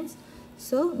performance?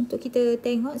 So untuk kita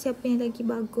tengok siapa yang lagi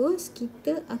bagus,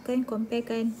 kita akan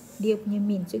comparekan dia punya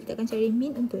mean. So kita akan cari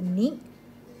mean untuk Nick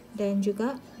dan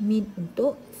juga mean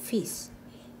untuk Fizz.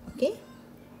 Okay.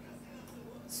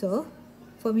 So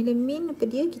formula mean apa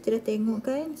dia? Kita dah tengok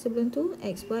kan sebelum tu,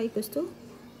 x bar equals to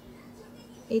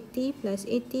 80 plus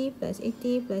 80 plus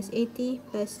 80 plus 80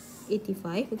 plus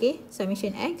 85. Okay,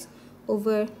 summation x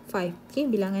over 5. Okay,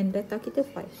 bilangan data kita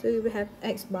 5. So we have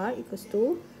x bar equals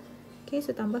to, okay,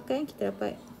 so tambahkan, kita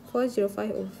dapat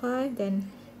 405 over 5. Dan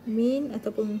mean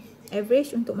ataupun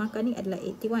average untuk markah ni adalah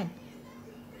 81.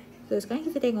 So sekarang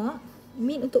kita tengok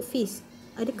mean untuk Fizz,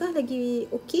 adakah lagi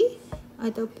okay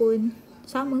ataupun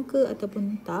sama ke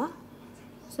ataupun tak.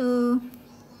 So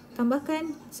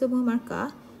tambahkan semua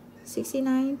markah,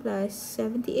 69 plus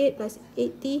 78 plus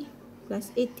 80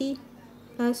 plus 80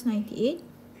 plus 98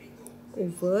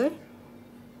 over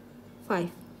 5.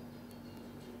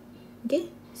 Okay,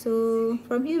 so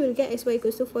from here we'll get xy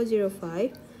equals to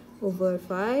 405 over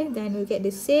 5. Then we'll get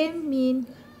the same mean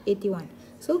 81.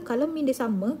 So kalau mean dia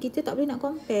sama, kita tak boleh nak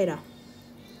compare dah.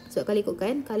 So kalau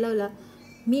ikutkan, kalau lah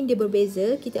mean dia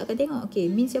berbeza, kita akan tengok, okay,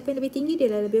 mean siapa yang lebih tinggi dia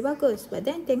lah lebih bagus. But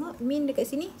then tengok mean dekat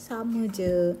sini sama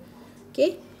je.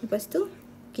 Okay, lepas tu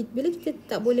bila kita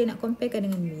tak boleh nak comparekan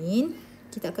dengan mean,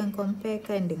 kita akan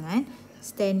comparekan dengan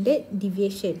standard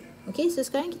deviation. Okay, so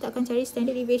sekarang kita akan cari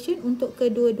standard deviation untuk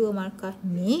kedua-dua markah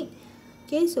ni.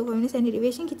 Okay, so formula standard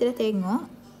deviation kita dah tengok.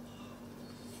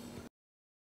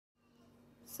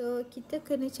 So kita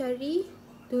kena cari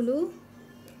dulu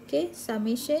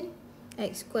summation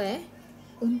x square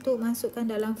untuk masukkan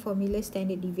dalam formula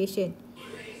standard deviation.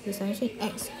 So summation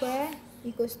x square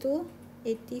equals to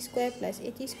 80 square plus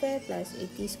 80 square plus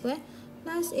 80 square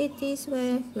plus 80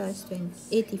 square plus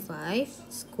 85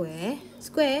 square.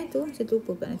 Square tu saya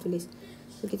lupa pula nak tulis.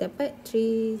 So kita dapat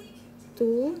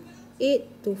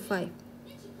 32825.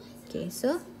 Okay,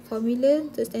 so formula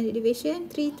untuk standard deviation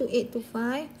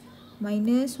 32825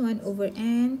 minus 1 over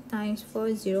n times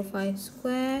 405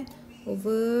 square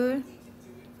over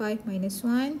 5 minus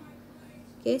 1.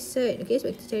 Okay, so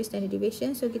sebab kita cari standard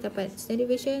deviation, so kita dapat standard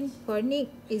deviation for NIC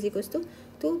is equals to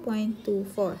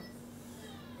 2.24.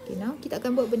 Okay, now kita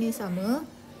akan buat benda yang sama.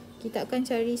 Kita akan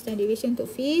cari standard deviation untuk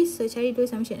phase. So cari dulu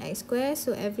summation x square.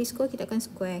 So every score kita akan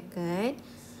squarekan.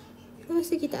 Lepas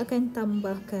tu kita akan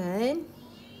tambahkan.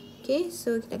 Okay,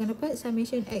 so kita akan dapat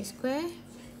summation x square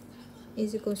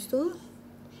is equals to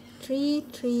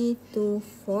 33249.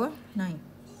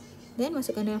 Then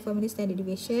masukkan dalam formula standard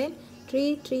deviation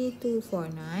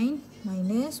 33249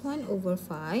 minus 1 over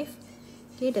 5.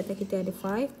 Okay, data kita ada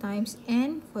 5 times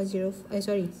n 40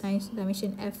 times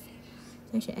summation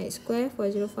summation x square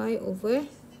 405 over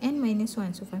n minus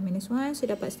 1. So 5 minus 1, so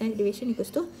dapat standard deviation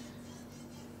equals to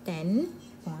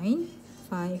 10.54.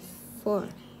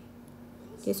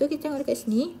 Okay, so kita tengok dekat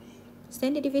sini,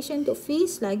 standard deviation untuk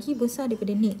phase lagi besar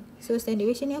daripada NIC. So standard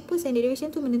deviation ni apa? Standard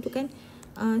deviation tu menentukan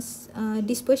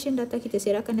dispersion data kita,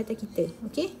 serakan data kita.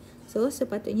 Okay, so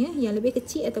sepatutnya yang lebih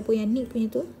kecil ataupun yang NIC punya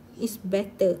tu is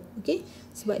better. Okay,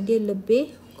 sebab dia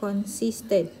lebih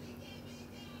konsisten.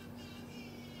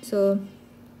 So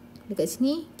dekat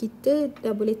sini kita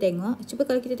dah boleh tengok. Cuba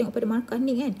kalau kita tengok pada markah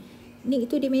NIC kan, NIC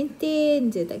tu dia maintain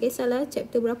je, tak kisahlah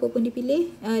chapter berapa pun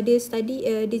dipilih, dia study,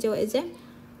 dia jawab exam,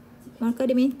 markah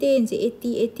dia maintain je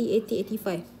 80, 80, 80,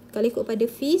 85. Kalau ikut pada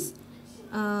fees,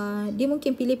 dia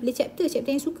mungkin pilih-pilih chapter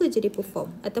yang suka je dia perform.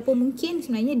 Ataupun mungkin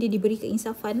sebenarnya dia diberi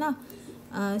keinsafan lah,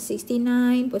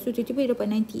 69, lepas tu tiba-tiba dia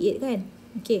dapat 98 kan.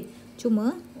 Okay,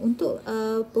 cuma untuk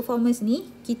performance ni,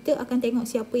 kita akan tengok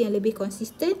siapa yang lebih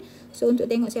konsisten. So untuk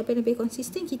tengok siapa yang lebih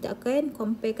konsisten, kita akan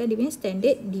comparekan dia punya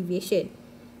standard deviation.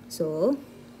 So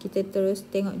kita terus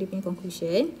tengok dia punya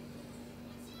conclusion.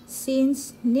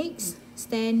 Since next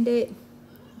standard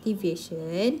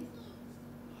deviation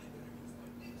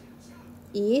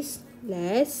is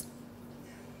less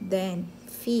than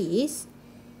fees,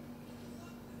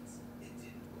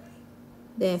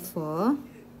 therefore,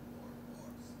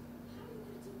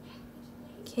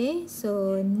 okay,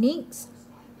 so NIC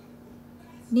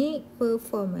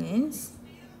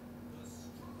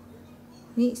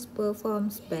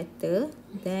performs better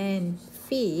than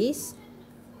fees,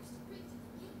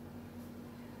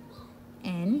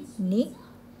 and NIC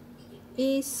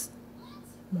is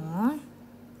more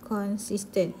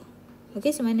consistent. Okay,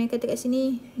 semana kata kat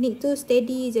sini, NIC tu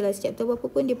steady je lah, chapter apa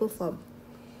pun dia perform.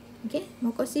 Okay,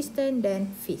 more consistent than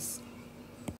fees.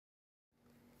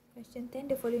 Question 10.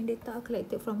 The following data are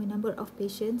collected from a number of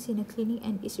patients in a clinic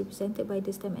and is represented by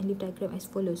the stem and leaf diagram as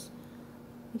follows.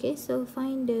 Okay, so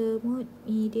find the mode,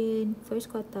 median,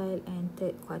 first quartile and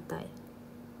third quartile.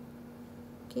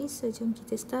 Okay, so jom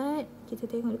kita start. Kita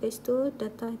tengok dekat situ,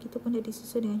 data kita pun dah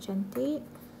disusun dengan cantik.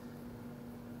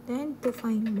 Then to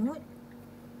find mode,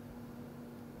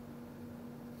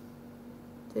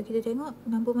 so kita tengok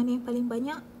nombor mana yang paling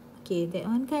banyak. Okay, that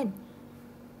one kan.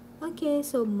 Okay,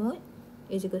 so mode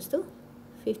is equals to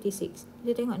 56.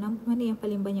 Kita tengok nombor mana yang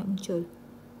paling banyak muncul.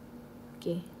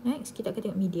 Okay, next kita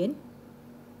akan tengok median.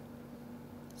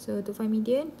 So to find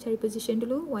median, cari position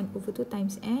dulu, 1 over 2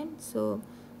 times n. So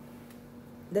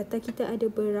data kita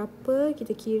ada berapa,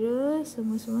 kita kira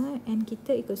semua-semua, n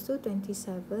kita equals to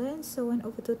 27. So 1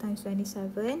 over 2 times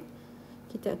 27,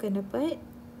 kita akan dapat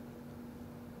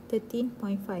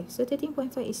 13.5. So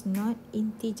 13.5 is not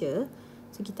integer,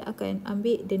 so kita akan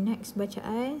ambil the next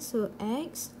bacaan. So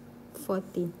x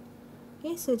 14.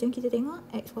 Okay, so jom kita tengok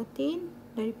x 14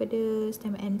 daripada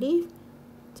stem and leaf.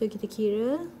 So kita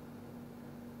kira,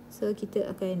 so kita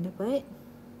akan dapat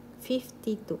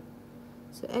 52.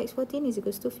 So x14 is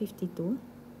equals to 52.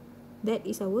 That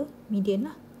is our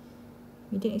median lah.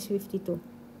 Median is 52.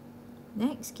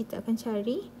 Next, kita akan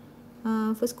cari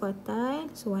first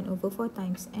quartile. So 1 over 4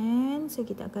 times n. So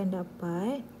kita akan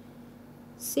dapat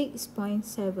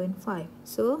 6.75.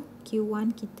 So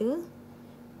Q1 kita,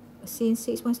 since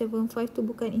 6.75 tu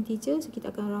bukan integer, so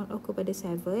kita akan round off kepada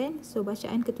 7. So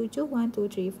bacaan ke-7, 1,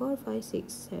 2, 3, 4, 5, 6,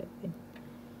 7.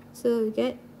 So we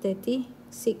get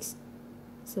 36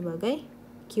 sebagai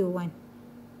Q1.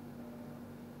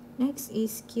 Next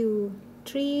is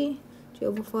Q3,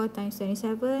 3 over 4 times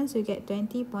 27, so we get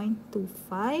 20.25.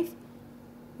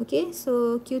 Okay,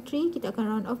 so Q3 kita akan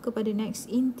round off kepada next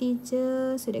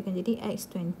integer. So dia akan jadi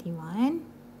X21.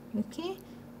 Okay,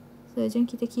 so jom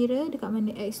kita kira dekat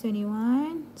mana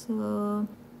X21. So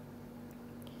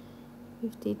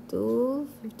 52,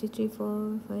 53,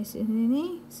 4, 5, 6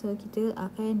 ni. So kita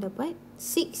akan dapat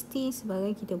 60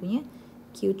 sebagai kita punya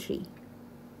Q3.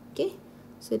 Okay,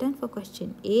 so done for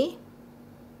question A.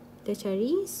 Kita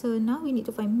cari. So now we need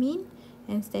to find mean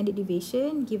and standard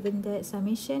deviation given that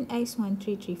summation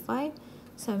x1335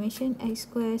 summation x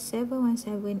square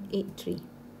 71783.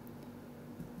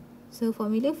 So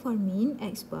formula for mean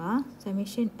x bar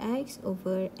summation x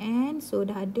over n. So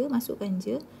dah ada, masukkan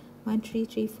je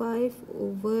 1335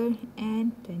 over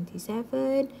n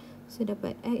 27. So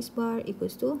dapat x bar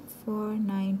equals to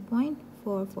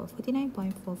 49.44.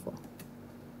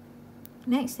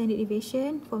 Next, standard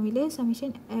deviation formula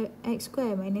summation x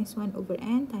square minus 1 over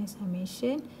n times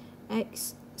summation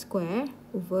x square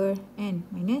over n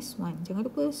minus 1. Jangan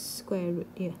lupa square root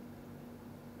dia.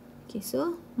 Okay,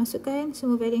 so masukkan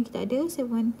semua value yang kita ada.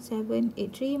 7783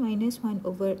 minus 1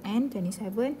 over n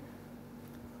 27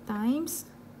 times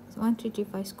 1335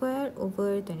 square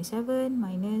over 27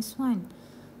 minus 1.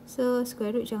 So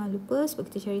square root jangan lupa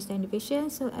sebab kita cari standard deviation.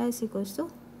 So s equals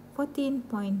to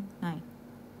 14.9.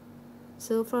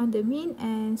 So from the mean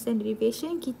and standard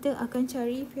deviation, kita akan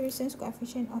cari Pearson's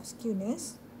coefficient of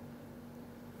skewness.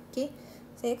 Okay,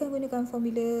 saya akan gunakan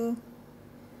formula.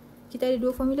 Kita ada dua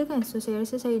formula kan? So saya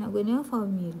rasa saya nak guna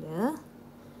formula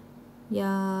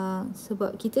yang,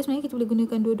 sebab kita sebenarnya kita boleh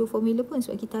gunakan dua-dua formula pun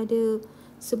sebab kita ada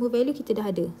semua value kita dah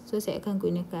ada. So saya akan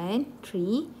gunakan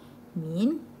 3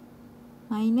 mean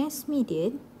minus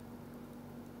median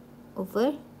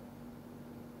over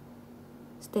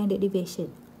standard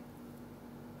deviation.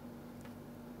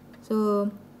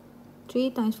 So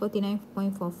 3 times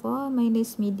 49.44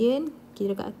 minus median,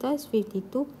 kita dekat atas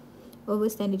 52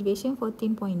 over standard deviation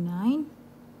 14.9.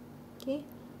 Okay,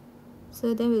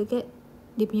 so then we'll get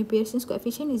dia punya Pearson's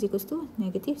coefficient is equals to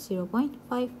negative 0.515.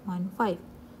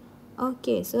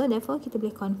 Okay, so therefore kita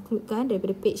boleh concludekan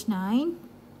daripada page 9.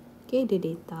 Okay, the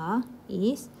data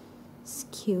is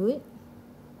skewed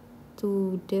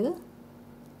to the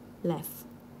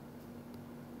left.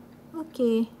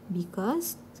 Okay,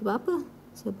 because sebab apa?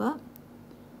 Sebab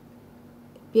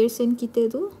Pearson kita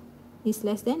tu is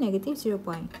less than negative 0.1.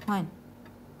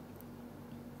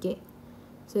 Okay,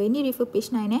 so ini refer page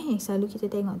 9 yang selalu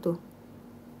kita tengok tu.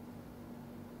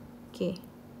 Okay,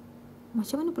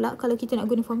 macam mana pula kalau kita nak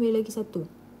guna formula lagi satu?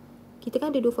 Kita kan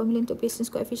ada dua formula untuk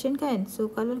Pearson's coefficient kan? So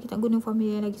kalau kita nak guna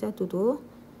formula lagi satu tu,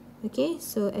 okay,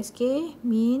 so SK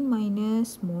mean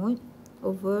minus mode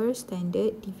over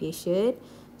standard deviation.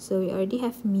 So we already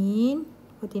have mean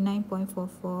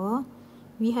 49.44.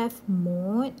 We have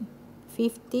mode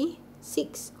 56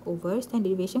 over standard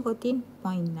deviation 14.9.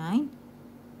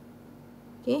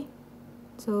 Okay,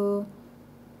 so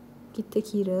kita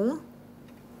kira,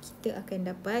 kita akan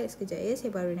dapat, sekejap ya,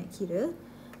 saya baru nak kira.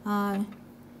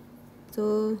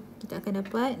 So kita akan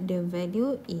dapat the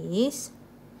value is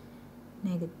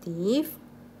negative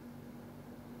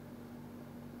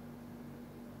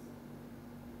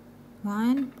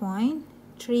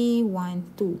 1.312.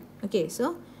 Okay,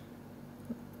 so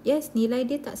yes, nilai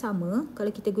dia tak sama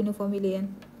kalau kita guna formula yang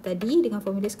tadi dengan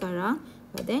formula sekarang,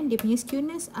 but then dia punya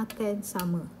skewness akan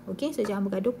sama. Okay, so jangan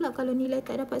bergaduh pula kalau nilai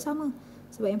tak dapat sama,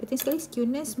 sebab yang penting sekali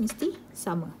skewness mesti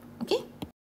sama. Okay,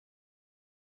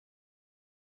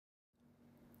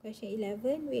 question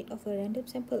 11. Weight of a random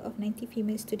sample of 90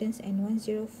 female students and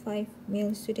 105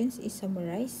 male students is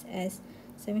summarized as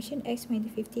summation x minus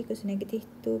 50 equals to negative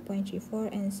 2.34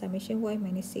 and summation y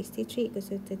minus 63 equals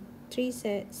to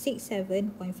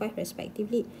 367.5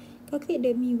 respectively. Calculate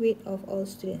the mean weight of all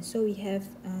students. So we have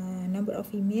number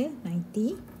of female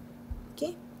 90.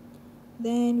 Okay,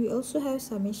 then we also have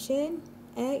summation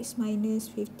x minus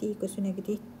 50 equals to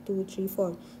negative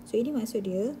 234. So ini maksud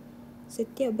dia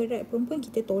setiap berat perempuan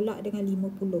kita tolak dengan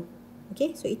 50.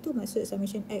 Okay, so itu maksud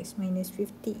summation x minus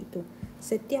 50 itu.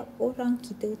 Setiap orang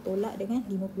kita tolak dengan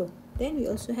 50. Then we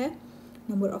also have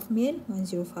number of male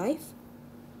 105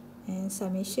 and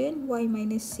summation y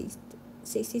minus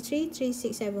 63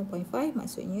 367.5.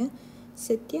 Maksudnya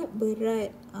setiap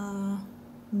berat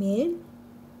male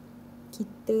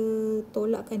kita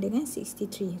tolakkan dengan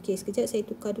 63. Okay, sekejap saya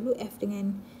tukar dulu f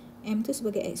dengan m tu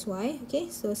sebagai xy.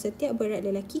 Okay, so setiap berat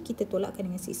lelaki kita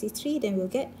tolakkan dengan 63, then we'll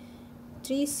get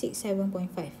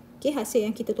 367.5. Okay, hasil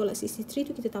yang kita tolak 63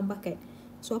 tu kita tambahkan.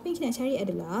 So apa yang kita nak cari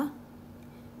adalah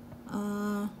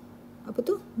apa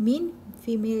tu? Mean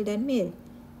female dan male.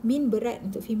 Mean berat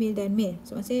untuk female dan male.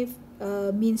 So maksudnya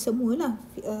mean semualah,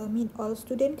 mean all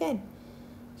student kan.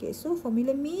 Okay, so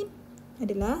formula mean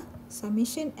adalah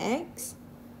summation X,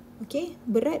 okay,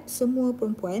 berat semua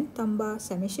perempuan tambah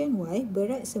summation Y,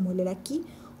 berat semua lelaki,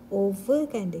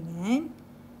 overkan dengan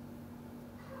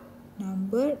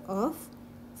number of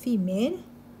female,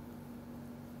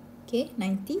 okay,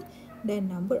 90, dan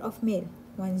number of male,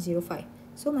 105.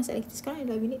 So masalah kita sekarang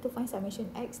adalah we need to find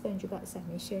summation X dan juga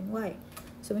summation Y.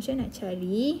 So macam nak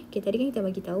cari, okay, tadi kan kita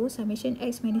bagi tahu summation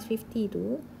X minus 50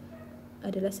 tu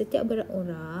adalah setiap berat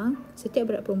orang, setiap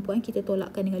berat perempuan kita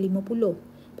tolakkan dengan 50.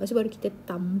 Lepas tu baru kita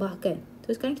tambahkan.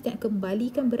 So sekarang kita nak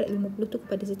kembalikan berat 50 tu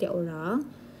kepada setiap orang.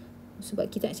 Sebab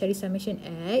kita nak cari summation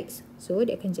X, so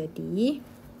dia akan jadi,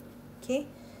 okay,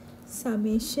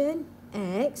 summation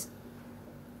X,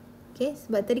 okay,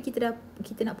 sebab tadi kita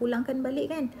nak pulangkan balik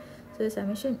kan. So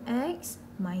summation X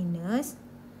minus,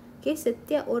 okay,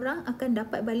 setiap orang akan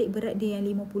dapat balik berat dia yang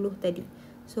 50 tadi.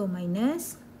 So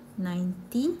minus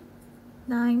 90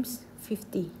 times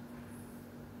 50.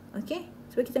 Okay,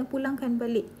 sebab kita nak pulangkan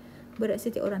balik berat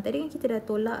setiap orang. Tadi kan kita dah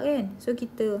tolak kan. So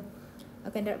kita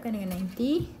akan darabkan dengan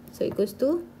 90. So equals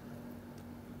to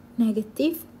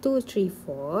negative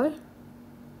 234.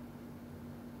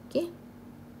 Okay.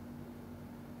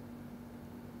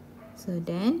 So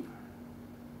then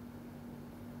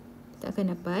kita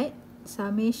akan dapat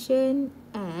summation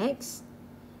X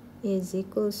is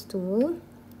equals to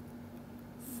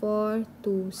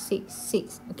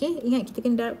 4266. Okay, ingat kita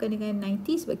kena darabkan dengan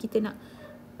 90 sebab kita nak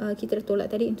kita dah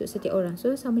tolak tadi untuk setiap orang.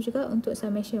 So sama juga untuk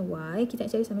summation Y, kita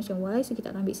nak cari summation Y, so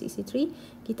kita akan ambil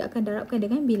 63, kita akan darabkan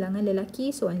dengan bilangan lelaki,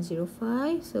 so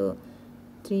 105, so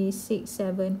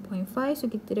 367.5. So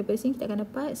kita daripada sini kita akan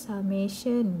dapat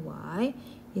summation Y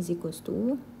is equals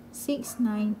to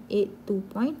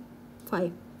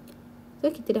 6982.5. So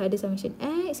kita dah ada summation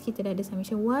X, kita dah ada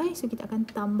summation Y, so kita akan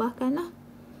tambahkan lah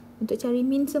untuk cari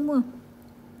min semua.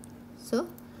 So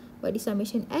buat di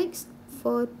summation X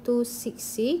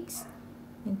 4266,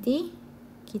 nanti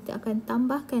kita akan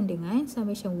tambahkan dengan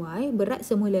summation Y, berat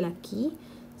semua lelaki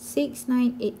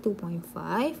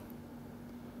 6982.5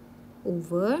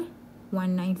 over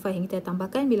 195 yang kita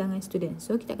tambahkan bilangan student.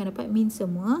 So kita akan dapat min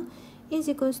semua is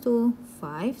equals to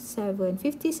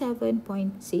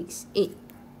 5757.68.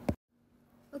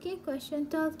 Okay, question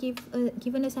 12.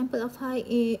 Given a sample of height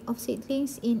of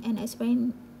seedlings in an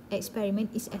experiment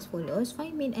is as follows.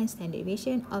 Find mean and standard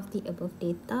deviation of the above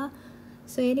data.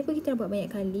 So yang ni pun kita buat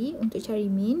banyak kali untuk cari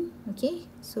mean. Okay,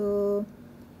 so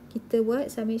kita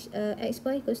buat summation x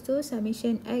bar equals to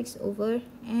summation x over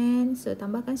n. So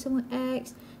tambahkan semua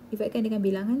x, dividkan dengan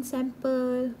bilangan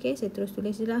sampel. Okay, saya terus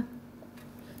tulis je lah.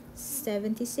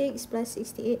 76 plus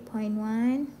 68.1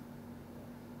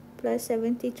 plus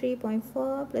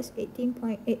 73.4 plus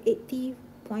 80.2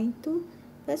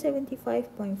 plus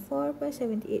 75.4 plus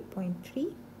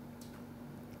 78.3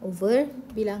 over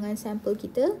bilangan sampel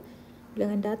kita,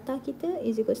 bilangan data kita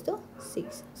is equals to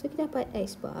 6. So kita dapat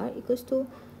x bar equals to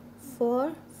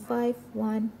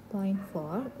 451.4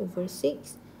 over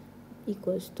 6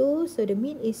 equals to, so the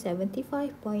mean is 75.23.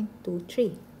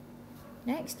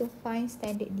 Next, to find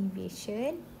standard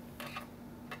deviation.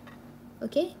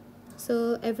 Okay,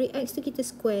 so every x tu kita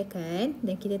square kan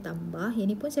dan kita tambah. Yang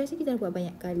ni pun saya rasa kita dah buat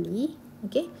banyak kali.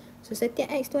 Okay, so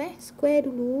setiap x tu square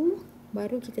dulu,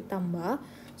 baru kita tambah.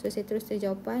 So saya terus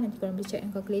jawapan, nanti korang boleh check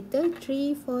dengan calculator.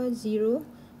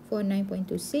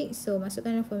 34049.26. So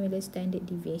masukkan dalam formula standard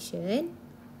deviation.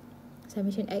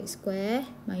 Summation x square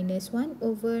minus 1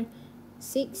 over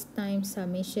 6 times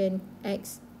summation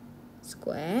x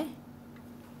square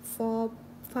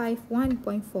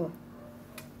 451.4.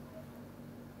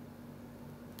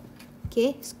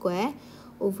 Okay, square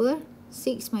over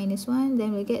 6 minus 1,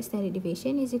 then we'll get standard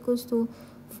deviation is equals to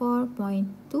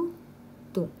 4.22.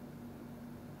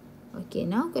 Okay,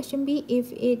 now question B.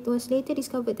 If it was later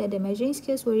discovered that the measuring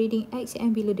scales were reading x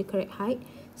and below the correct height,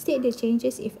 state the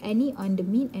changes if any on the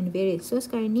mean and variance. So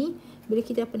sekarang ni, bila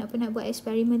kita penat-penat buat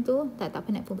eksperimen tu, tak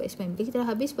penat pun buat eksperimen. Bila kita dah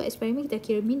habis buat eksperimen, kita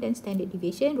kira mean dan standard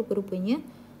deviation. Rupa-rupanya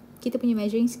kita punya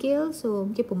measuring scale, so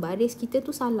mungkin pembaris kita tu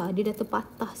salah, dia dah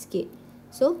terpatah sikit.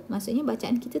 So maksudnya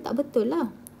bacaan kita tak betul lah.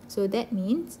 So that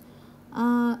means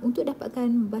untuk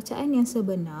dapatkan bacaan yang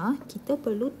sebenar, kita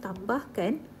perlu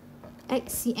tambahkan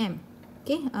XCM.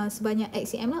 Okay, sebanyak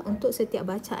XCM lah untuk setiap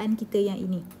bacaan kita yang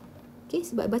ini. Okay,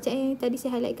 sebab bacaan yang tadi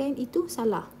saya highlightkan itu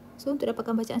salah. So untuk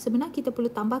dapatkan bacaan sebenar, kita perlu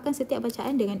tambahkan setiap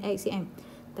bacaan dengan XCM.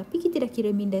 Tapi kita dah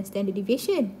kira mean dan standard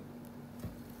deviation.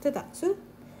 Betul tak? So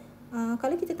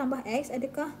kalau kita tambah X,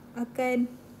 adakah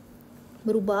akan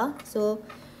berubah? So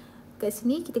kat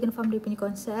sini kita kena faham dia punya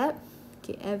konsep.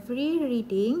 Okay, every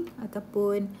reading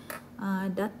ataupun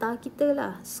data kita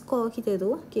lah, score kita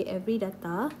tu, okay, every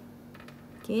data,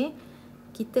 okay,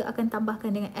 kita akan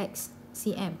tambahkan dengan X.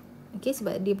 cm. Okay,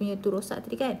 sebab dia punya tu rosak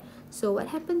tadi kan. So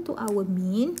what happened to our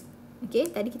mean? Okay,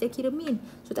 tadi kita kira mean.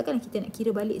 So takkanlah kita nak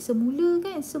kira balik semula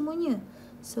kan semuanya.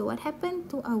 So what happened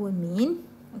to our mean?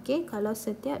 Okay, kalau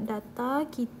setiap data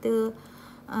kita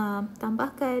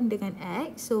tambahkan dengan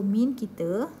X, so mean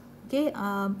kita, okay,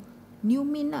 new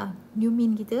mean lah. New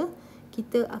mean kita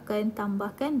akan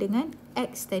tambahkan dengan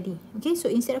X tadi. Okay, so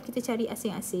instead of kita cari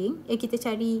asing-asing, kita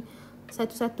cari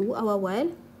satu-satu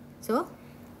awal-awal. So,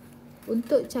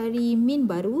 untuk cari mean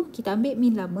baru, kita ambil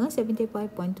mean lama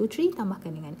 75.23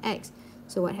 tambahkan dengan X.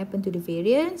 So what happened to the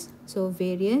variance? So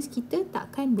variance kita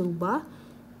takkan berubah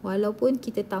walaupun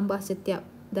kita tambah setiap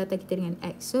data kita dengan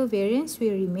X. So variance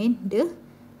will remain the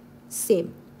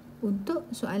same untuk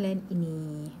soalan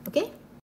ini. Okay?